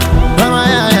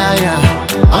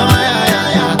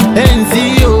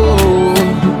 NCO.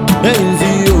 Hey.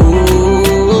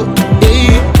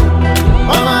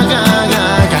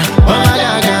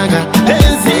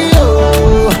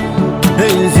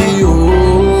 NCO.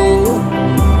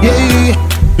 Yeah.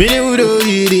 We know do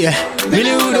it. We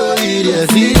know do it.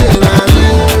 See them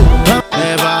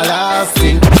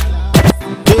everlasting.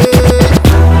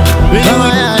 We know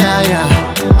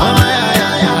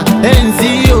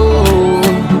NCO.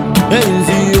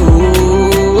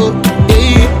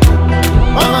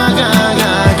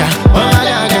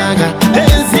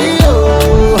 Hey.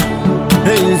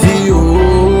 NCO.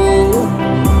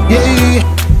 Yeah.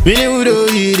 We know do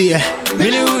it. We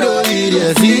know do it.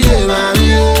 See them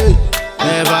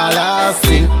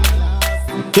everlasting.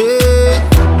 Hey,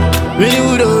 we do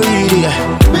it,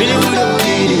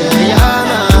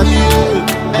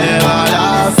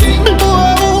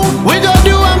 we go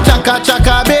do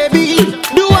chaka baby,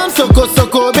 do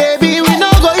soko baby. We no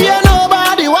go hear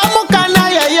nobody. One more can I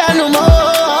no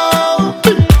more.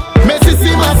 Messi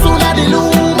see my soon at the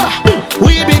Lumba.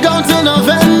 We be gone till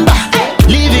November,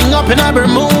 living up in a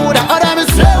Bermuda. Other me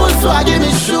swell, so I give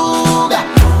me sugar.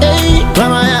 Hey,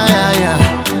 mama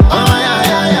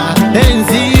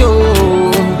NCO.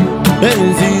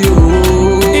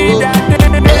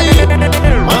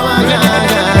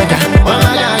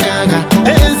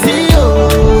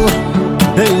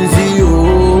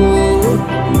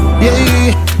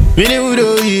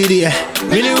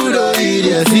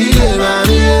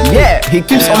 Yeah, he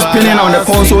keeps on spinning on the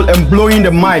console and blowing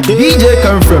the mic. DJ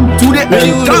KEMFRIM to the end.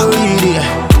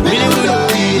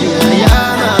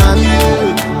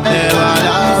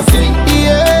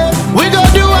 We go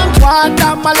do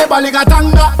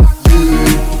Baligatanga.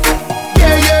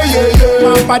 Yeah.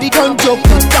 My body don't joke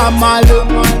with Tamale.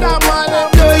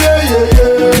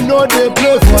 Yeah. No, they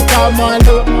play for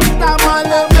Tamale.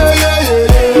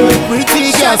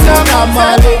 Pretty girls for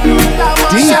Tamale.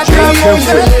 DJ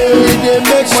KEMFRIM. They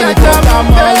make money for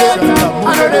Tamale.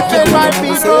 I know they play right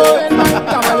people.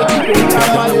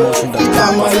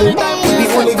 Tamale. We be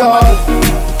only God.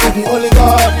 We be only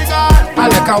God. I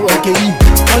like how we can eat.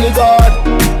 Only God.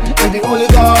 We be only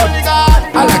God.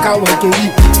 I like how we can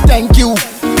eat. Thank you.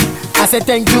 I said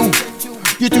thank you.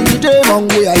 You took the day long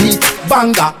way I eat.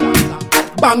 Banga.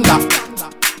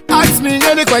 Ask me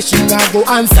any question I go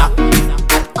answer.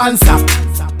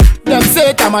 Them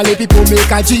say Tamale people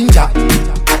make a ginger.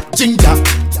 ginger.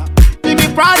 You be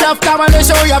proud of Tamale,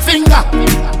 show your finger.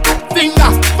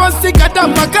 Finger, first thing at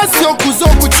them, Makasio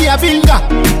Kuzoku Chia Binga.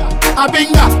 A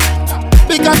binga.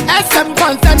 Because SM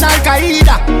Pants and Al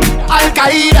Qaeda. Al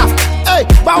Qaeda. Hey,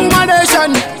 Bauma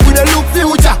Nation, with a look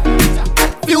future.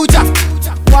 Future.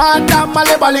 One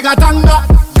Tamale Baligatanga.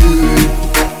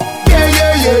 Yeah,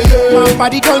 yeah, yeah, yeah. My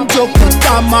body don't joke with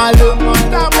Tamale.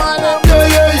 Tamale. Yeah,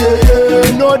 yeah, yeah,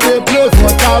 yeah. No, they play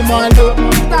for Tamale.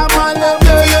 Tamale.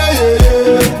 Yeah, yeah, yeah,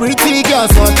 yeah. Pretty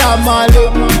girls for Tamale.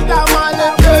 Tamale.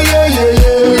 Yeah, yeah, yeah,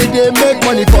 yeah. They make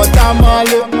money for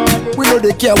Tamale. We know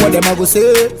they care what them a go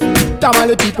say.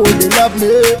 Tamale people, they love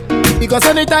me. Because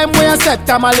anytime when I set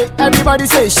Tamale, everybody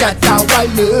say shut down while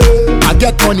I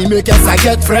get money makers, I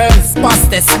get friends.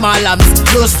 Past the small arms,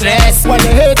 no stress. When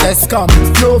the haters come,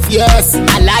 no fears.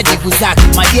 Alaji Kuzak,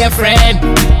 my dear friend.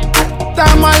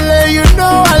 Tamale, you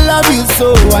know I love you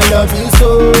so, I love you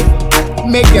so.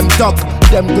 Make them talk,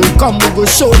 them go come, we go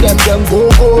show them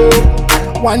go go.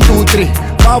 1, 2, 3,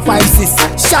 4, 5,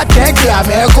 6, shut the glam,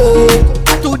 go.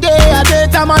 Today I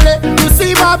did Tamale to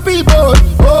see my people.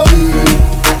 Oh.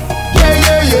 Yeah,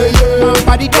 yeah, yeah, yeah. My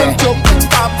body don't joke.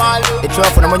 It's all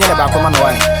for the money about come on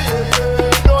away.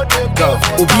 Go.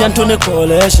 Obi Antone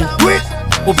Coalition.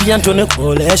 Obi Antone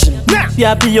Coalition.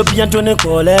 Yeah, be Obi Antone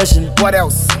Coalition. What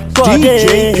else?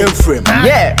 DJ KEMFRIM.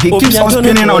 Yeah, he keeps on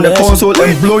spinning on the console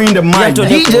and blowing the mic.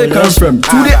 DJ KEMFRIM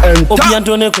to the end. Obi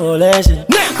Antone Coalition.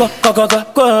 Go.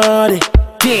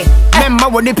 Memma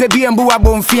woni pe bi embu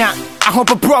abonfia.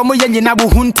 Ahopo pro mo yenyi na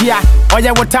buhuntia.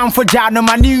 Oye wo time for ja no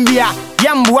manimvia.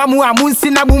 Yambu amu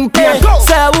amunsi na bumpe.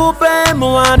 Se wupe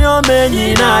mo anyo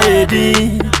menyi na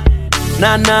edi.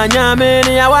 Nana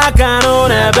nyameni ya wakano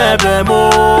ne bebe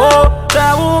mo.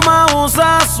 Se wuma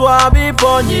unsa swabi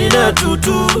ponyi ne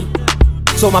tutu.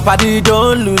 So my party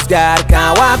don't lose God,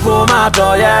 can't walk home out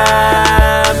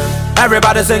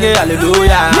everybody singing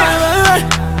hallelujah.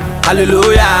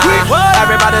 Hallelujah.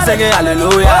 Everybody singing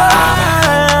hallelujah.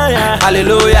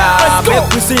 Hallelujah.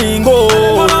 Make we sing, oh.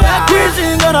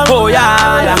 Oh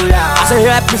yeah. I say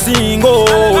happy sing, oh.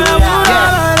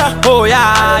 Oh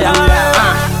yeah.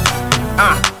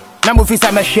 Namu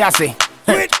fisa me shiase.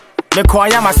 Me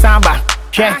kwaya masamba.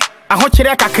 Che. Aho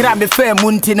kire kakra me fa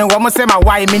munti ne wo mo se ma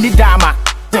wai me ni dama.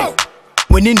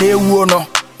 Woni na ewu no.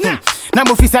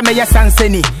 Namu fisa me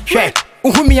yesanseni. Hwe.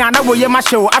 Uhumi ana wo ye ma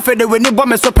hyew afede weni bo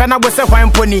me so pe na bo se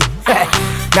hwan poni.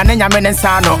 Na ne nyame ne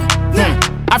nsa no.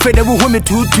 Afede wo humi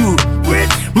tutu.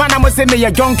 Mana mo se me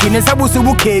ye jonki ne sabu se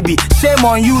bu kebi. Shame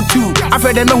on you too.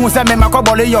 Afede me hu se me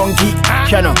makobole yonki.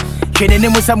 Hwe no. Hwe ne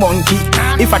mu se monkey.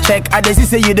 If I check, I just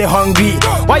say you the hungry.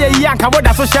 Why you yank about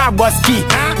that social boski?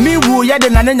 Me woo ya de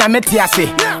nane nyametiase.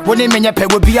 Woni menye pe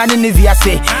wo bia ne ne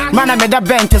viase. Man I made a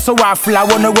bench so wa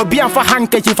flower no go bia for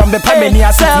handkerchief from the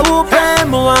pemenia. Se wo pe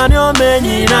mo anyo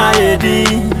menyi na edi.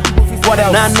 What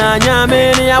else? Nana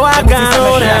nyameni ya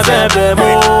wakano ne bebe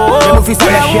mo. Me mu fisa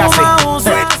me shiase.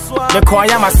 Me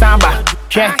kwaya masamba.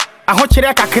 Che. Aho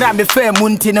kire kakra me fa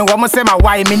munti ne wo mo se ma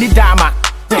wai me ni dama.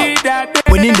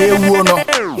 We need the no.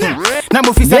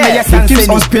 Yeah, he keeps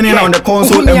on spinning on the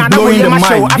console and blowing the mic.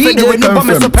 DJ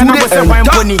KEMFRIM to the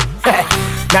end.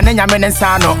 Nane nyame ne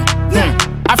nsa no.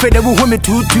 Afede wo hu me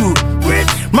tutu.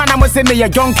 Mana mo se me ye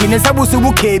jonki ne sabu su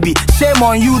bu kebi. Shame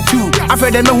on you too.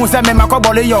 Afede me hu se me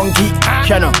makobole yonki.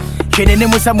 Hwe no. Hwe ne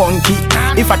mu se monkey.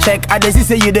 If I check, I just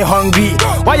say you the hungry.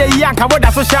 Why you yank about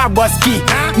that social boski?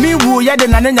 Me woo ya de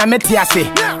nane nyame tiase.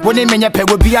 Woni menye pe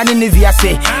go bia ne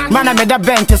viase. Man I made a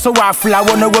bench so wa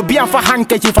flower no go bia for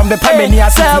handkerchief from the pemenia.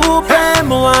 Se wo pe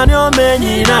mo anyo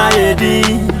menyi na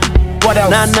edi. What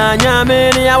else? Nana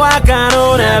nyameni ya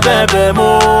wakano ne bebe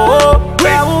mo. We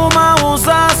wuma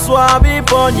unsa swabi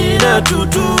ponyi ne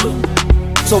tutu.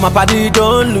 So my party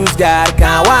don't lose God,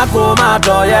 can't walk home out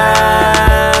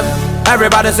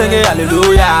everybody singing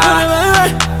hallelujah.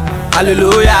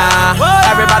 Hallelujah.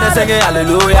 Everybody singing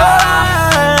hallelujah.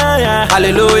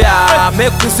 Hallelujah.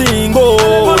 Make we sing, oh.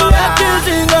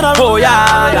 Oh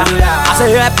yeah. I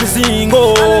say happy sing,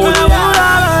 oh.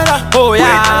 Oh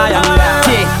yeah.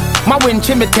 My win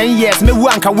me 10 years, me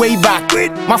wanka way back.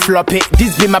 My flop it,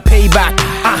 this be my payback.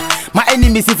 My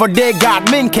enemies see for their God,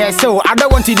 men care so I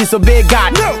don't want to disobey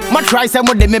God. My try some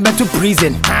of them to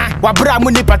prison. Wabra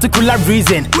muni particular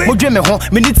reason. Mujwe me home,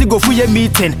 me need to go for your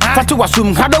meeting. Fatu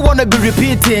wasum, I don't wanna be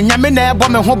repeating. Yamene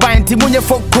bomb me home by Timunya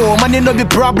Foko. Money no be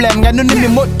problem. Ya no me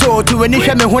motto to any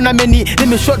shame hona many. Let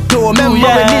me shot to me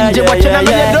ninja watching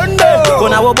I don't know.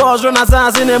 When I was boss run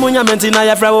assassin, Munya mentina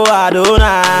ya frawo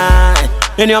adona.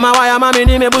 In your mawaya mami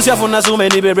ni me busia funa so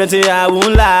many bebrente I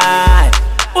won't lie.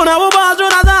 Una wo boss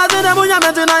run assassin, Munya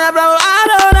mentina ya frawo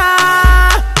adona.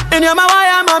 In your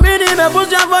mawaya mami ni me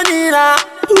busia fonina.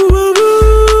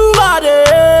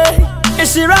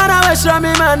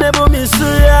 nebu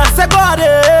misuya. Say God,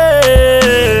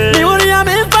 me wuri ya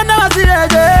me fana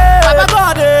wasiyeje. Baba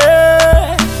God,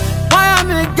 why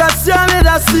am I gasya me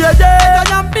da siyeje?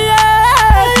 Nyambie,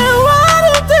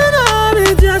 warutina me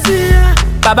jasiya.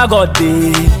 Baba God,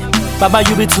 Baba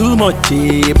you be too much,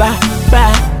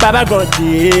 Baba God,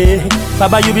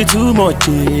 Baba you be too much,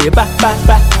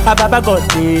 Baba God,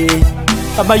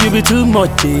 Baba you be too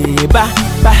much,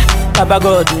 Baba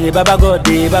God, Baba God,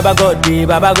 Baba God,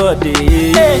 Baba God.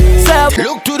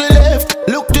 Look to the left,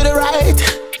 look to the right.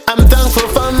 I'm thankful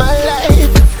for my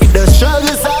life. The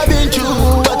struggles I've been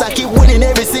through, but I keep winning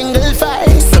every single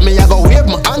fight. So me I go wave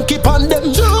my hand keep on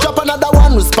them. Drop another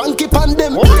one with spunky on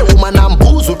them. Woman and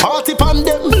booze with party on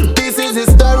them. This is the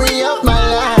story of my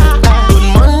life. Good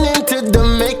morning to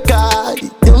Jamaica,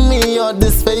 do me all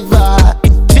this favor.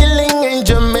 Chilling in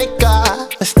Jamaica,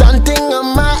 stunting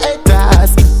on my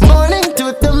haters. Morning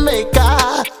to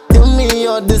Jamaica, do me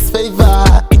all this favor.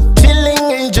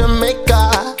 Chilling in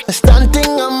Jamaica,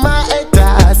 stunting on my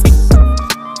haters.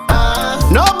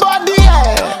 Nobody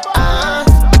else.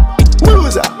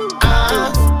 Loser.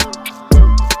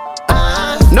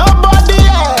 Nobody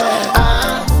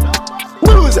else.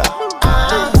 Loser.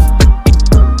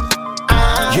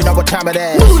 You know what time it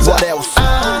is, what else?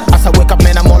 As I wake up,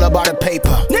 man, I'm all about the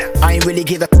paper. I ain't really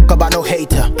give a fuck about no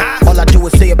hater. All I do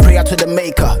is say a prayer to the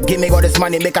maker. Give me all this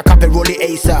money, make a copy, roll it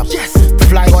ASAP.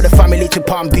 Fly all the family to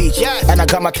Palm Beach, and I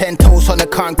got my 10 toes on the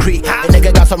concrete. A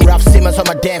nigga got some rough Simmons on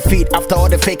my damn feet. After all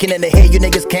the faking in the hair, you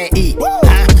niggas can't eat.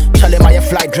 Charlie, my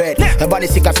fly dread. Nobody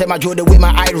sick, I say my Jordan with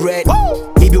my eye red.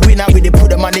 If you win out, we dey put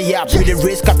the money up. We the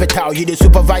risk capital, you the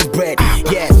supervise bread.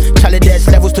 Yeah, Charlie, there's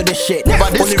levels to this shit.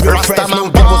 Only real friends, no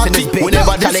devils in this bitch.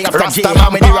 Charlie after J, how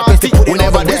many rappers they put in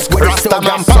on the west? Where they still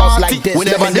got sauce like this. We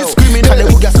never discriminate. Charlie,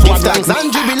 who got swag like me?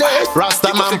 And jubilate.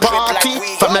 Rastaman party.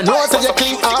 From the north to your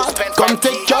clean heart. Come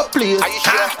take your place.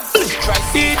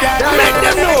 Make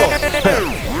them know.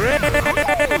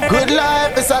 Good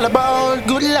life is all about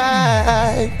good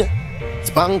life.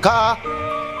 Spanker.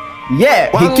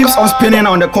 Yeah, he keeps on spinning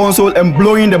on the console and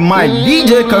blowing the mic.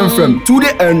 DJ KEMFRIM to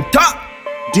the end top.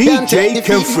 DJ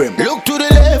KEMFRIM. Look to the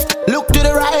left, look to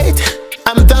the right.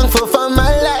 I'm thankful for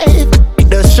my life.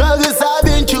 The struggles I've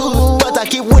been through, but I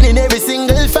keep winning every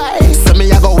single fight. So me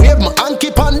I go wave my hand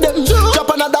keep on them. Drop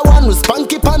another one with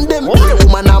spunky on them.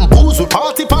 Woman and booze with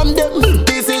party on them.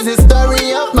 This is the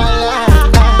story of my life.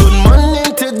 Good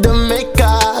morning to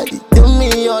Jamaica, do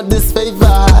me all this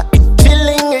favor.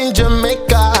 Chilling in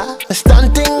Jamaica,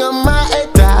 stunting on my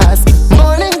haters.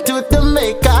 Morning to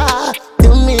Jamaica,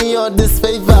 do me all this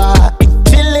favor.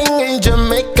 Chilling in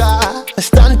Jamaica,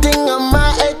 stunting on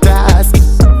my haters.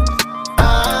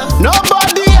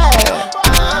 Nobody else.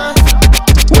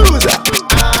 Loser.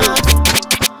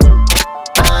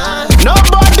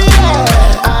 Nobody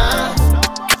else.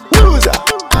 Loser.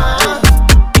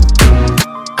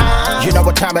 You know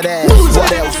what time it is,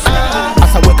 what else?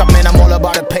 As I wake up, man, I'm all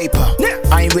about the paper.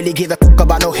 I ain't really give a fuck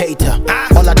about no hater.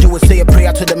 All I do is say a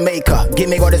prayer to the maker. Give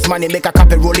me all this money, make a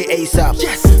copy, roll it ASAP.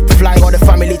 Fly all the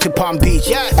family to Palm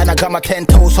Beach, and I got my 10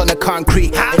 toes on the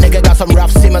concrete. A nigga got some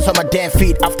rough Simmons on my damn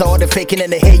feet. After all the faking in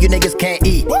the hair, you niggas can't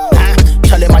eat.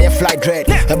 Charlie, my fly dread.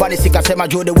 Nobody sick, I say my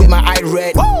Jordan with my eye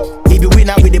red. If you win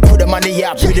out, we dey put the money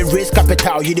up. We the risk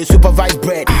capital, you the supervise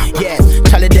bread. Yeah,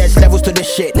 Charlie, there's levels to this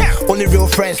shit. Only real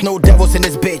friends, no devils in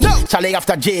this bitch. Charlie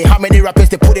after J, how many rappers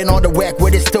they put in all the work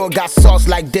where they still got sauce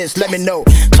like this? Let me know.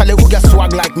 Charlie, who got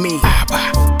swag like me?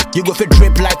 You go for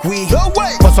drip like we.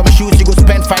 For some shoes, you go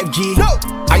spend 5G.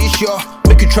 Are you sure?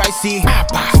 Make you try see.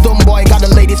 Stone boy got the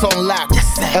ladies on lock.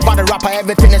 About the rapper,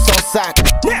 everything is on sack.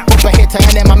 Put a hit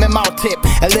and then my mouth tip.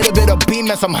 A little bit of beam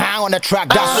and some high on the track.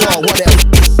 That's all. What else?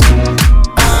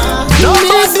 No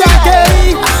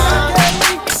mistake.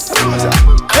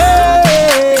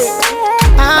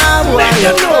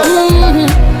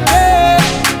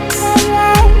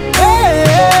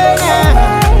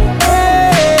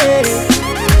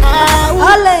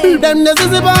 Them the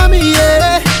zizzy by me,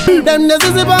 yeah. Them the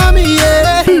zizzy by me,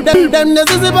 yeah. Them the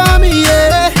zizzy by me,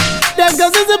 yeah. Them the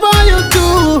zizzy by you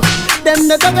too. Them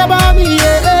the talk about me,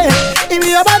 yeah. If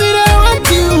your body they want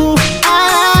you,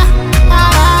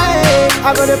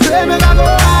 I gotta play me, I go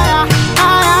higher,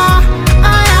 higher,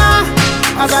 higher.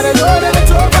 I gotta know that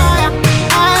it's on fire,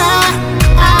 higher,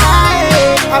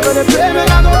 higher. I gotta play me,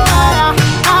 I go higher,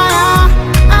 higher,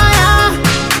 higher.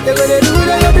 They gotta do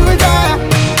that, you do it higher.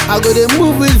 I gotta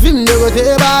move with him, they go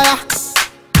take buyer,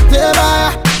 take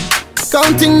buyer.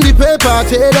 Counting the paper,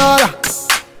 take dollar,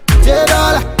 take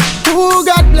dollar. Who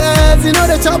got blessed, you know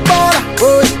the chop baller,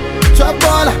 oh, chop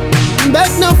baller. Beg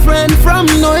no friend from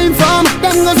no informer.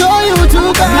 Them go show you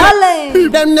to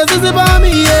God. Them the zizzy by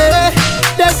me, yeah.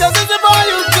 them cause it's for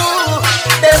you too.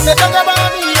 Them they talk about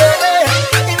me, yeah.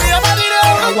 Give me your body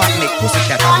now. I want me pussy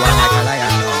cat, I want like a lion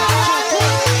now.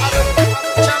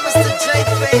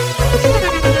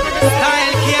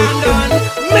 Style can't done.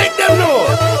 Make them know.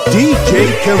 DJ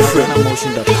KEMFRIM.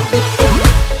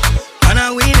 Man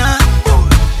a winner.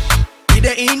 With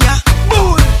the India.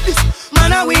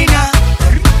 Man a winner.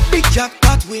 Big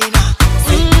jackpot winner.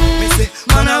 Me say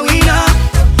man a winner.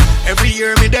 Every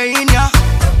year me the India.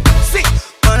 See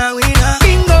man a winner.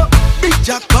 Bingo. Big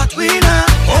jackpot winner.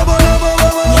 Obo obo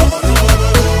obo.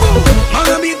 Man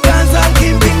a big dancer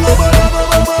king bingo obo obo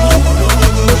obo.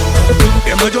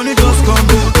 Yeah my Johnny just come.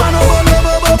 Man obo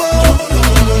obo obo.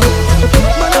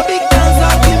 Man a big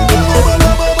dancer king bingo obo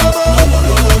obo obo.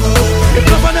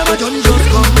 Man a Johnny just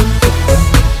come.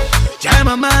 Jam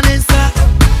a man inside.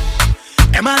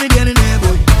 A man in the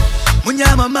boy.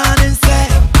 Munya my man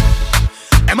inside.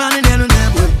 A man in the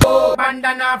boy.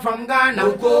 Bandana from Ghana.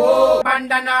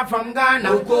 Bandana from Ghana.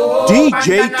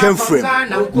 DJ KEMFRIM.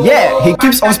 Yeah, he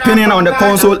keeps on spinning on the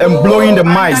console and blowing the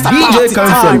mic. DJ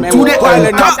KEMFRIM to the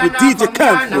end. Up with DJ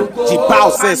KEMFRIM. G-Pow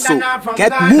says so.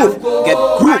 Get move, get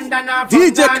groove.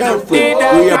 DJ KEMFRIM,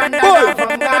 we are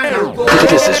boy.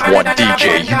 This is one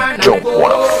DJ you don't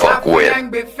wanna fuck with.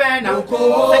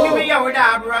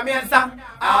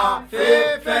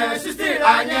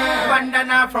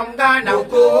 Bandana from Ghana.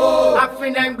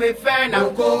 African be fair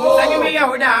now. Sing me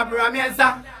out da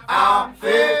bramiesa.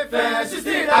 She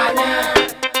still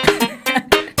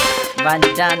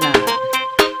Bandana.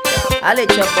 I'll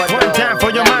let your body. One time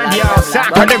for your mind, y'all.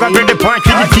 Sack, I never bring the point to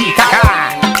the T.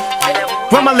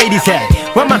 Where my lady said,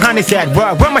 where my honey said,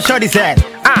 where my shorty said.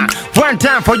 One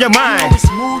time for your mind.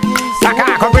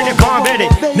 Saka, come bring the point, baby.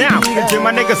 Now, into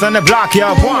my niggas on the block,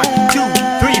 y'all. 1, 2,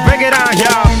 3, break it on,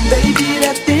 y'all. Baby,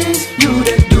 the things you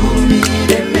they do me,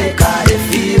 they make how they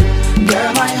feel.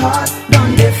 Girl, my heart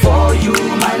done there for you,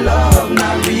 my love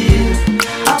not real.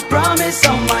 I promise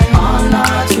on my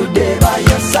honor today by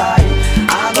your side.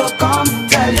 I go come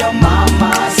tell your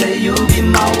mama, say you be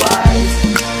my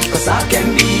wife. Cause I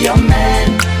can be your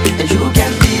man, and you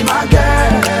can be my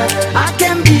girl. I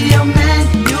can be your man,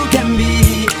 you can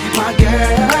be my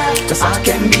girl. Cause I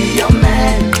can be your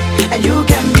man, and you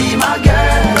can be my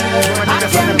girl. I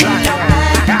can be your man.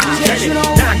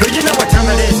 Nah, girl, you know what time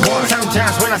it is.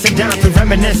 Sometimes when I sit down to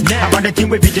reminisce about the thing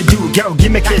we be to do, girl,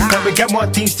 give me a kiss. Now we got more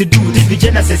things to do. This be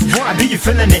Genesis. I be you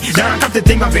feeling it. Now I come to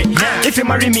think of it. If you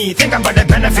marry me, think about the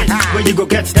benefits. Where you go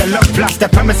get the love plus the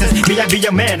promises. Me, I be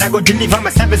your man. I go deliver my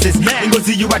services. And go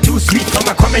see you are too sweet for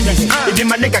my comedies. If you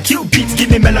my nigga cute beats, give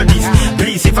me melodies.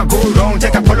 Please, if I go wrong,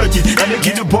 take apologies. Let me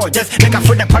give you ball, just make a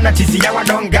foot the penalties. See how I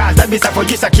don't guys. That be for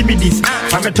you, give me this.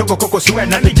 I'm a togo coco swear,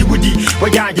 and I'm a jibudi.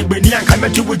 Well, yeah, you bring and come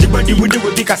to the body with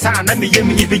the Kasa. Let me give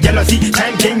me jealousy.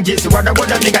 Time changes. What I want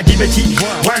to make a debate.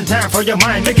 One time for your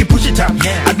mind, make it push it up.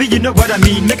 I be you know what I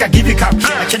mean, make a give it up.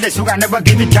 I tell you so I never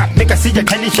give it up. Make a see your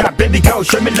candy shop, baby girl,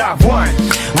 show me love. One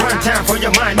time for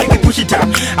your mind, make it push it up.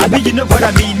 I be you know what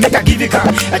I mean, make a give it up.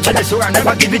 I tell you so I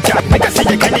never give it up. Make a see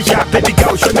your candy shop, baby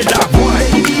girl, show me love.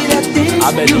 Baby, the things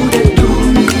you they do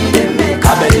me, they make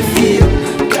how they feel.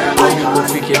 Girl, my heart,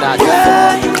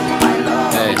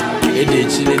 hey, it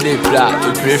is in the black to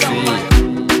pray for you.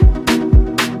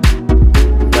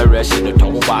 The rest in the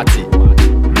tongue party.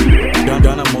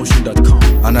 DonnaMotion.com.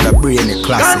 Another brainy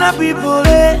classic. Ghana people,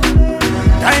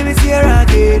 time is here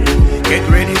again. Get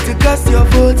ready to cast your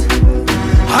vote.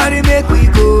 How they make we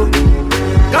go?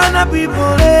 Ghana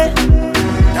people,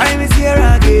 time is here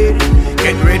again.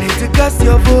 Get ready to cast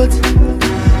your vote.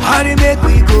 How they make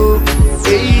we go?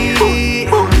 Hey,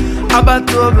 about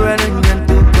to run and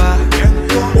yantopa.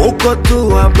 Oko to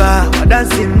aba,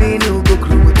 dancing in ugo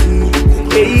kruti.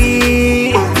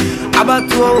 Hey, about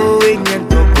to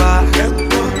yantopa.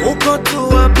 Oko to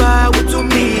aba, uto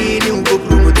me in ugo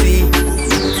kruti.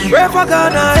 Pray for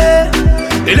Ghana,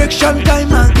 election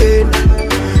time again.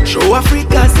 Show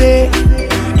Africa, say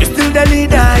you're still the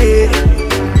leader,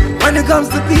 When it comes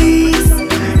to peace,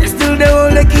 you're still the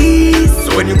only keys.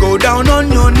 So when you go down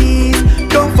on your knees,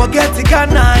 don't forget to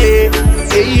Ghana,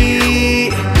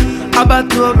 About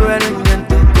to and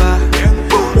Yantopa.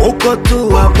 Oko to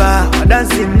Aba,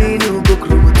 dancing in Ugo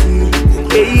Kruti.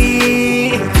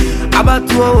 About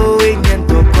to and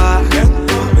Yantopa.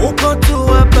 Oko to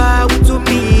Aba, to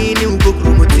me in Ugo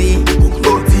Kruti.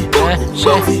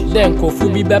 Then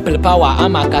Kofu be Beppel Power,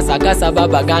 Ama Kasagasa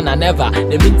Baba Ghana never.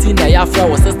 The meeting I have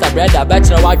for sister brother,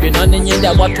 bachelor wagon on in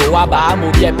the water waba,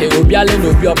 Amu Biepe, Obiala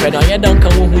no be open on your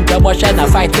duncan who double shine a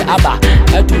fight to Abba.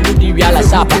 To Woody Riala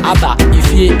Sapa Abba.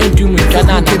 If you ain't doing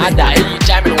Canana Ada, any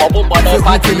time in Wabon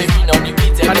party, maybe no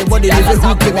meeting. Anybody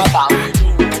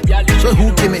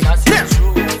who came in?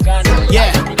 Yeah,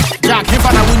 Jack, him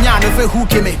for the winner, if who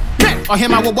came me. Or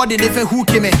him, our body, if who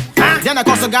came me. Then I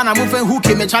cost a gun, I'm moving who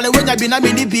came me. Charlie, when I be na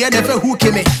mini beer, if who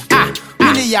came me.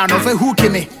 Mini yarn of who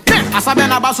came me. As I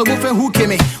been about so moving who came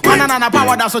me. One and a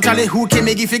power that's so Charlie who came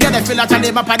me. If you get a feel like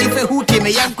Charlie, my party for who came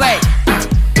me. Yeah, great.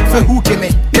 For who came me.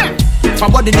 For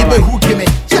body, if who came me.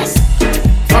 Yes.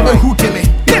 For who came me.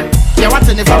 Yeah, what's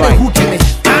in the for who came me.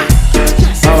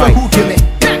 Yes. For who came me.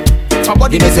 For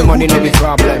body, if who money, no be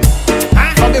problem.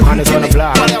 Hands on the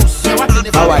block.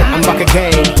 Alright, I'm back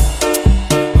again.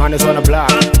 Hands on the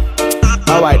block.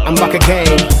 Alright, I'm back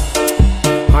again.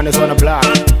 Hands on the block.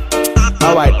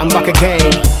 Alright, I'm back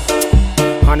again.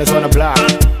 Hands on the block.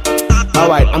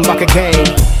 Alright, I'm back again.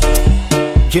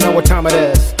 You know what time it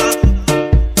is?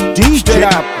 DJ.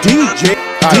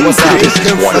 Alright, what's up? This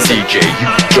is one DJ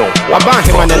you don't want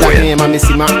to fuck with.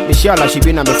 Missima, Michelle, she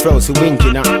been on the floor, so win,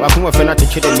 you know. I come off and I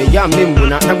check it, young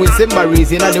Mimbuna, and we send my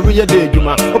reason at the real day,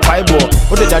 Juma, or Piebo,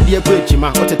 what did I dear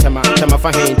Quechima, what a Tama,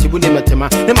 Fahin, Tibunematema,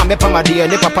 then my Mepa, dear,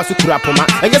 Nepa Pasukurapoma,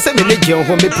 and just send me Legion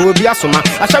when we pull Biasoma.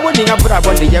 I shall win up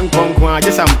for the young Conqua,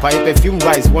 just some pipe, a few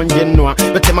rice, one genoa,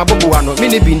 but Temabuano,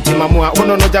 Mini Bin Timamua,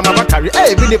 one on Jamabakari,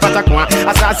 eh, Billy Patakwa,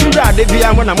 as I see that the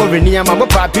Via, when I'm over near my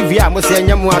papa, Pivia,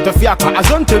 Mosenia, to Fiaka,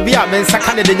 as on to be a man,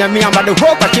 Sakana de Yamia, but the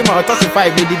whole Pakima,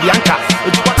 35 with the Bianca.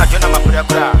 If you want to join my Pura,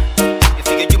 if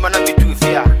you get you man be too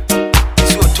fair,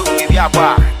 so to give you a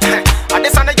bar. And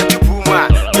this under your Puma,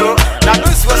 no, now don't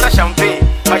was a champagne,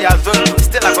 but your zone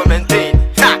still a maintain.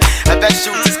 A best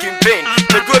shoot is skin pain,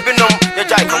 the good be known, your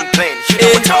guy complain.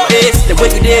 It's the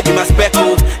way you did be my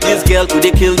speckle. This girl could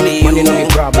they kill me? Money no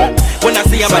problem. When I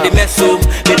see about the mess so,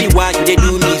 baby why you they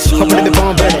do me so?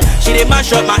 She they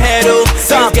mash up my head oh. This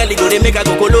girl go they make her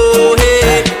go colo.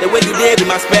 Hey, the way you did be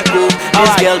my speckle.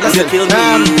 This girl could they kill me?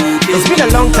 It's been a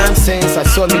long time since I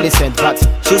saw Millicent, but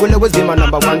she will always be my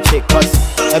number one chick. Cause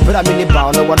I put a mini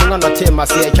bow, no one on the team. I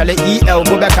say, Charlie EL,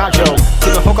 go back out.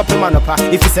 See me hook up in my napa.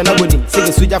 If it's an abudi, sing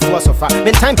a sweet for sofa.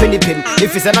 Then time penny pin.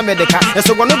 If it's an America, and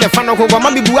so one of the fan of who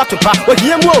want me to pa. What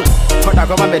you know? But I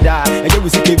go my dad, and you will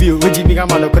see you, which you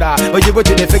become on the crowd. Or you go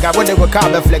to the figure when they were car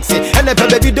flexing. And the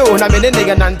baby do, and I'm in a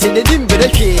nigga until they didn't be the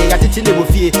key. I teach in the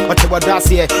buffet, or to what I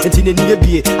say, until the new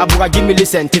beer. I will give me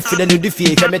listen to the new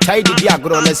defeat. I'm a tidy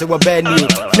diagro, and so we're bad news.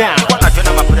 Now, what I turn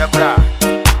up my pura.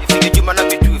 If you get you man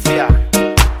be too fair,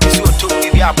 so to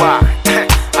give you a bar.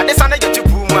 And this under your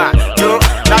Puma, yo,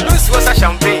 now this was a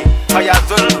champagne. I have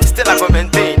zone still a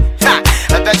maintain.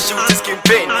 I bet shoot is skin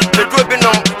pain. The group be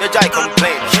known, the guy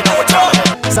complain. You know what I'm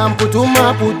saying?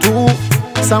 Samputuma putu,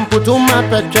 Samputuma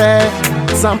petre,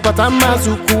 Sampatama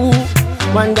zuku,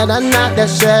 Wangadana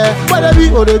deshe. Wadabi,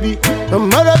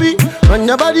 Marabi, and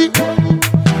nobody.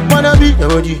 Wanna be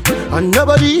nobody, and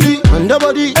nobody, and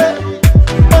nobody.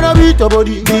 Wanna be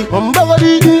nobody, and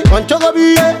nobody, and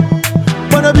chogobi.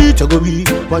 Wanna be chogobi,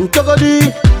 and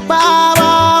chogodi. Wa wa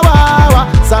wa wa.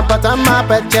 Sampatama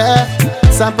peche,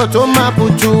 Sampatoma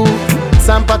putu,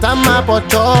 Sampatama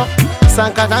poto,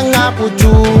 Sankatanga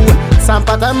putu,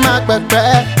 Sampatama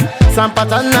pepe,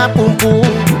 Sampatana pumpu,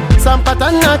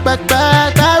 Sampatana pepe.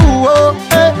 Uo,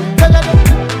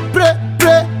 pre.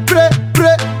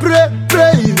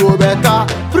 You go better,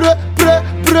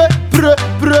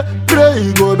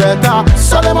 you go better.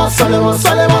 Solema,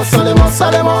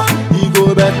 you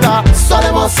go better.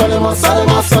 Solema.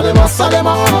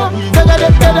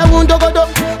 Tegede wundo godo,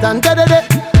 dan tegede.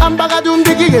 Ambaga dum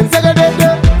digin tegede.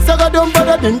 Sagadum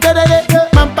bada din tegede.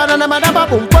 Mampana na madaba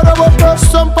bum podo bodo.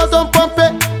 Sompo pompe,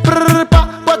 prpa,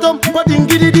 potom podin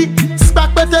gididi. Spak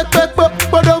pete pekpo,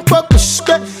 podon pok,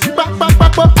 shke, pak.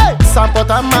 Hey,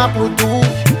 sampotama putu.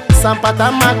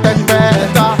 Sampatama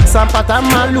tekbeta,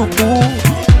 Sampatama lupu,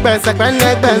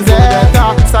 Benzeta,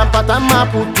 Sampatama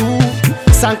putu,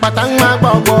 Sampatama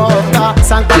bogota,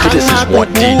 Sampatama. This is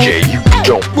one DJ you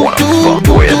don't want to fuck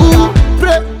with.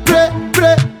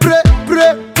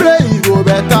 Pray, you go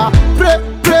better.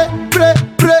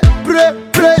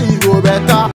 Pray, you go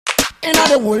better. In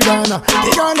the world, Ghana,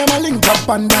 they gonna link up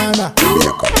and down.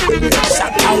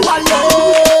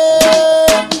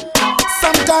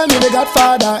 Sometime we the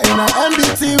Godfather in a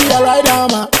MBT we a ride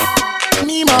armor.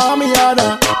 Me mommy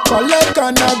other collect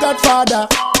on a Godfather.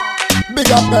 Big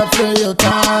up every your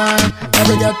time,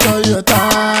 every get to your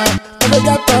time. Every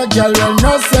get to girl will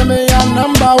no say me a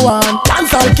number one.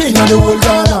 Dancehall king of the whole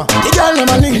Ghana. The girl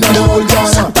them a lean of the whole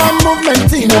Ghana. Time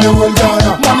movement team of the whole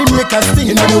Ghana. Money makers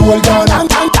team of the whole Ghana.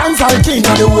 Dancehall king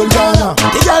of the whole Ghana.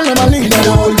 The girl them a lean of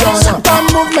the whole Ghana. Time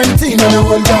movement team of the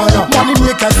whole Ghana. Money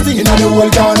makers team of the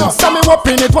whole Ghana. Some me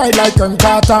whopping it wide like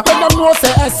Carter. When them know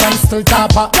say essence still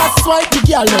topper. That's why the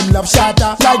girl them love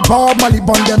shatter. Like Bob Marley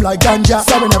bun them like ganja.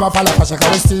 So we never fall off a shaka,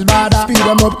 we still bother. Speed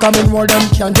them up, coming more them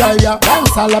can drive ya.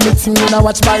 Dance all of me thing when I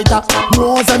watch fighter.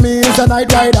 Knows me is a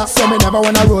night rider. So me never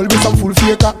wanna roll with some full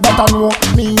faker. But I know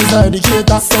me is a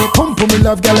educator. Say pump me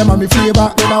love girl them and me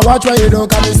flavor. When I watch why you do,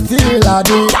 cause me still a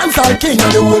day. Dance all king of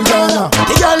the whole Ghana.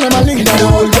 The girl them a lead of the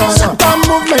whole Ghana. Some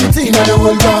movement in of the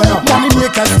whole Ghana. Money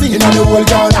maker steal of the whole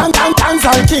Ghana. And dance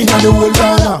all king of the whole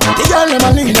Ghana. The girl them a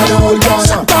lead of the whole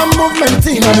Ghana. Some movement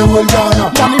in of the whole Ghana.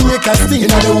 Money maker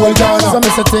steal of the whole Ghana. So me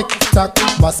say tick tock,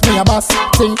 boss me a boss.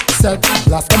 Think set,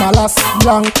 last come a last.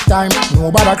 Long time,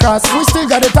 nobody cross. We still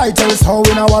got the titles, how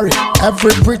we not worry.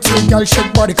 Every pretty girl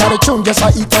shake body, cause the tune just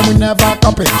like eat and we never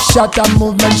copy. Shot and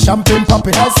movement, champagne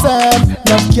popping. SM,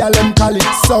 love girl and call it.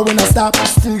 So we not stop,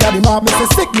 still got the mob. Me say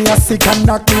sick, me a sick and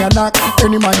knock me a knock.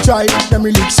 Any man try, them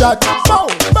really shot. Bow,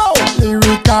 bow,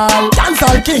 lyrical.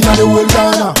 Dancehall king of the whole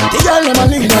Ghana. The girl them a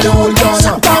lead of the whole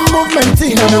Ghana. Some movement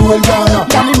in of the whole Ghana.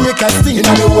 Money maker steal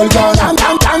of the whole Ghana.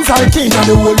 And dancehall king of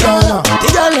the whole Ghana. The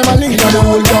girl them a lead of the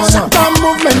whole Ghana. Some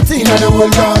movement in of the whole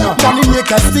Ghana. Money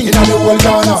maker steal of the whole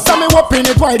Ghana. So me whopping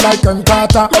it wide like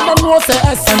Carter. Let them know say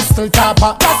essence still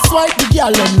topper. That's why the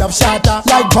girl them love shatter.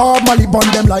 Like Bob Marley bun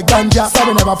them like ganja. So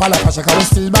we never fall off a shaka, we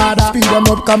still bother. Speed them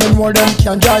up, coming more them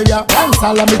can drive ya. Dance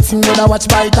all of me thing when I watch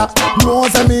fighter.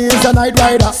 Knows me is a night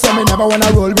rider. So me never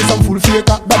wanna roll with some full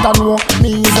faker. But I know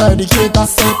me is a educator.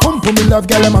 Say pump me love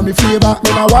girl them and me flavor.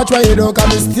 When I watch why you do, cause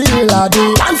me still a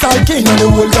day. Dance all king of the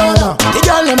whole Ghana. The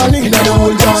girl them a lead of the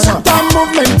whole Ghana. Some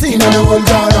movement in of the whole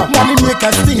Ghana. Money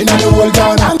maker steal of the whole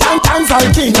Ghana. And dance all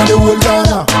king of the whole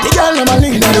Ghana. The girl them a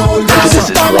lead of the whole Ghana. This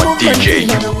is one DJ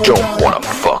you don't wanna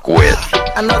fuck with.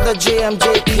 Another JMJ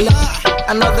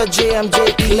another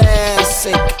JMJ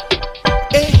classic.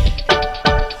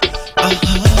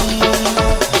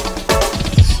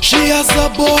 She has a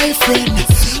boyfriend,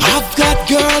 I've got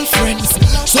girlfriends,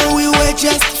 so we were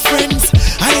just friends.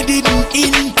 I didn't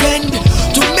intend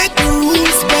to make the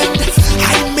rules bend.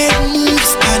 I made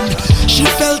moves and she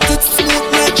felt it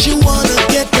smooth like she wanna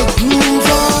get the groove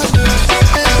on.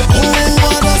 Oh,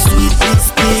 what a sweet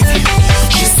mistake.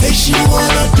 She said she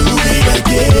wanna do it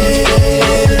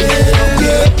again.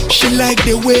 She like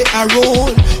the way I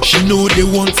roll. She know they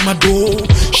want my dough.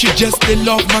 She just they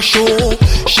love my show.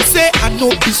 She say I know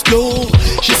be slow.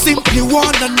 She simply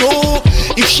wanna know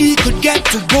if she could get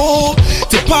to go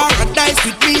to paradise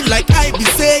with me like I be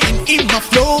saying in my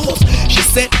flows. She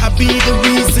said I be the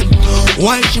reason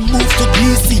why she moved to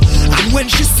DC. And when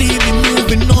she see me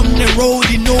moving on the road,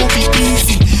 it know be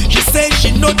easy. She say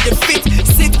she know the fit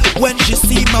sick when she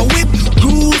see my whip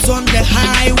cruise on the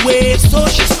highway. So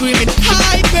she screaming,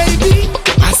 hi baby.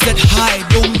 I said hi,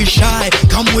 don't be shy.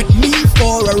 Come with me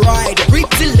for a ride.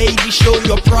 Pretty lady, show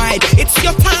your pride. It's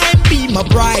your time, be my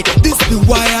bride. This be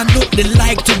why I know they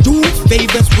like to do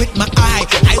favors with my eye.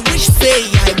 I wish say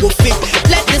I will fit.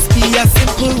 Let this be a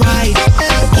simple ride.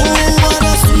 Oh, what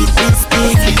a sweet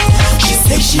mistake. She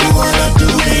say she wanna do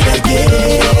it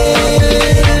again.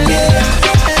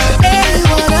 Hey,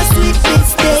 what a sweet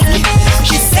mistake.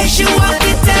 She say she want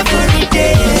it every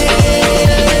day.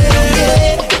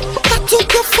 Took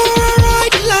her for a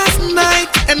ride last night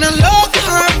and I love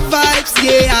her vibes,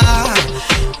 yeah.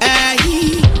 Ay,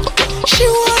 she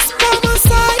was by my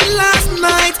side last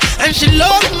night and she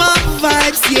loved my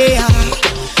vibes, yeah.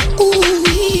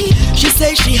 Ooh, she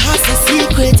says she has a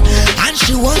secret and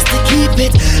she wants to keep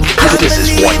it. I can't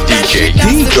believe that she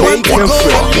doesn't want to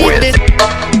go with it.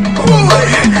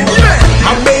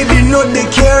 My baby know they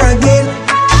care again.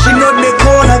 She know they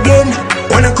call again.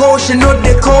 When I call, she know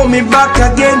they call me back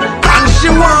again. And she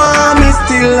want me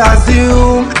still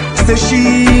assume, say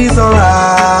she's alright.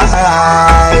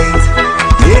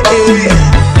 Yeah.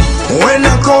 When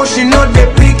I call, she know they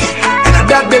pick, and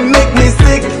that they make me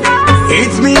sick.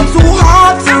 It's been too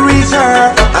hard to reach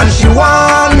her, and she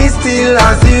want me still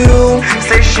assume,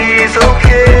 say she's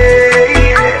okay.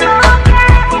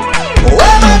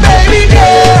 Where my baby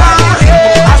there?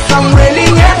 As I'm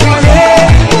raining every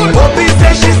day. Hope he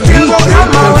says she still gon'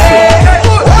 come my way.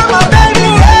 Where my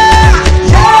baby there?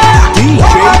 Yeah.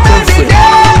 Where my baby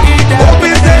there? Hope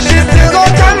he says she still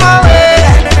gon' come my way.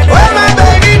 Where my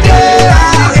baby there?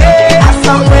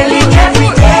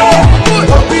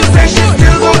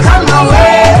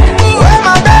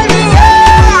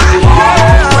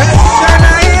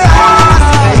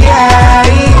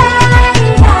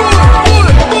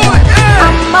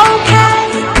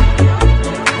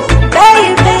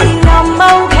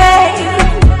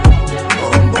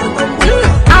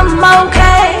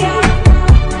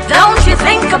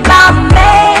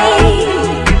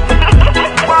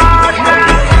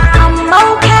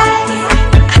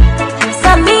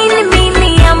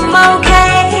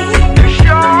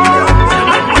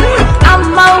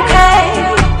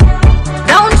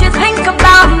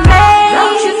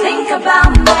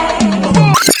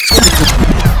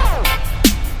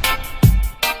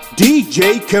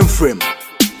 DJ KEMFRIM.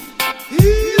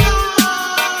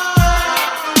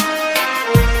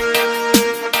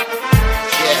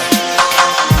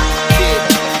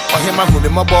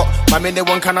 My boy, my man,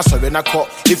 one kind of sorry na caught.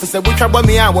 If it's a witch about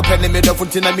me, I will penny made of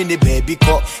until mini baby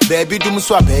caught. Baby doom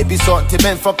swap, baby sort to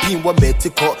men for pin what betty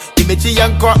caught. Image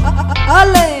young caught.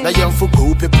 The young for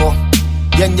cool people.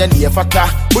 Young fata,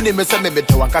 Bunny Messa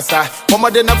Mebeto Wankasa. Mama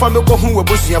then a family who were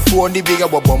bushing a phone, the bigger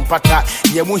bomb pata.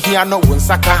 Yamuhia no one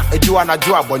saka, a Joanna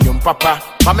job on your papa.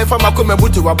 Mamma from a come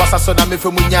to a bassa son, I'm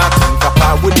from Munya,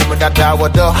 papa, with him that I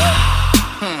would do.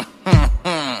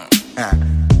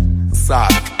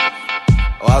 Sad.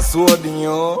 What's what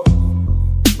you?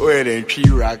 Where the tree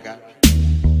raga?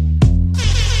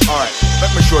 Alright,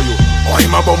 let me show you. Oh,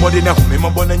 I'm a bomb in a home,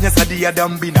 I'm born and yes, I did a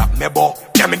bina, mebo.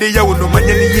 Yammy, you know, man,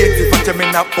 you but I'm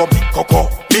not for me, coco.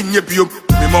 In your view,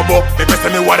 Mimobo, the best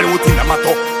of me, what I would in a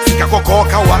mato. Coco,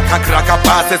 Kawaka, Kraka,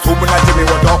 passes, woman, I give me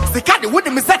what up. The cat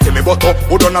wouldn't be set me, but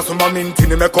hold on, some mint in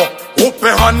the meko.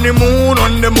 Open honeymoon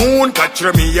on the moon, catch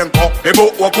me and co.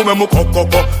 Ebo, Wakumu Coco,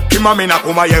 Kimamina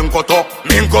Kuma Yankoto,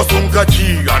 Minko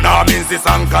Sunkachi, and I mean the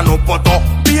Sanka no poto.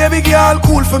 Baby girl,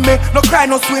 cool for me, no cry,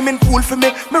 no swimming pool for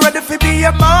me. Me ready for be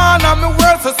a man, and me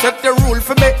world so set the rule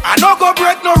for me. I no go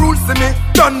break no rules for me.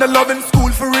 Done the love in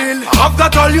school for real. I've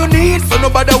got all you need, so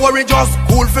nobody worry, just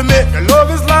cool for me. The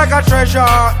love is like a treasure.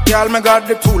 Girl, me got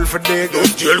the tool for dig.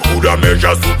 Those jail coulda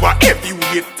measure super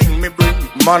heavyweight thing me bring.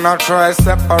 Man, I try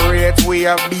separate, we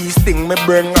have these thing me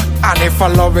bring. And if a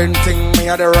loving thing, me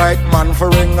a the right man for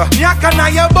ring. Yakana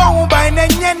ya bow by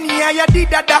nenya ya di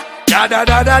da da. Da da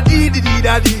da da di di di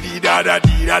da di di da da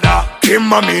di da da.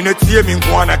 Kim a minute see me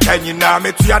gwana kanyi na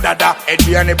me tia da da.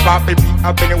 Edi ane papi bi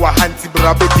abene wa hanti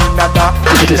brabe di na da.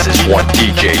 This is one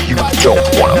DJ you don't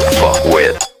wanna fuck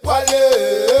with.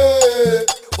 Wale,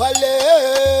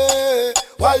 wale,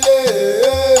 wale,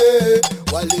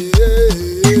 wale.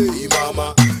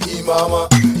 Imama, imama,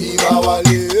 imama,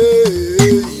 wale.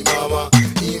 Imama,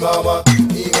 imama,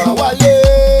 imama, wale,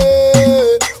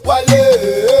 wale.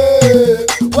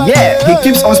 Yeah, he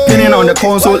keeps on spinning on the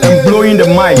console and blowing the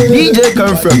mic. DJ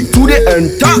KEMFRIM to the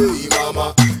end top.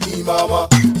 Imama, imama,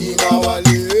 imama,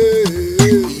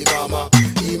 imama,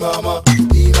 imama,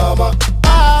 imama.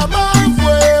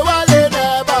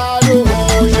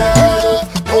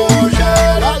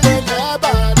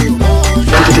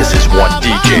 This is one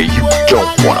DJ you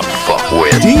don't wanna fuck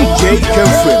with. DJ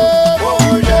KEMFRIM.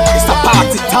 It's a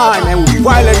party time and we're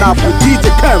wilding up with DJ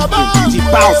KEMFRIM. DJ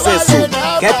Bow says so.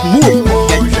 Get moved,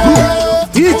 get moved.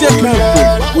 DJ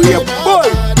KEMFRIM, we a boy.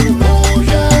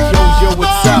 Yo,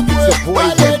 what's up? It's your boy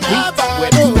with beats,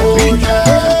 with beat. I'm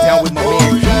down with my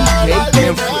man DJ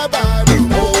KEMFRIM.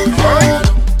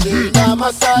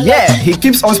 Yeah, he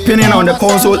keeps on spinning on the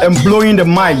console and blowing the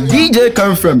mic. DJ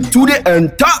KEMFRIM to the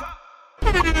end top.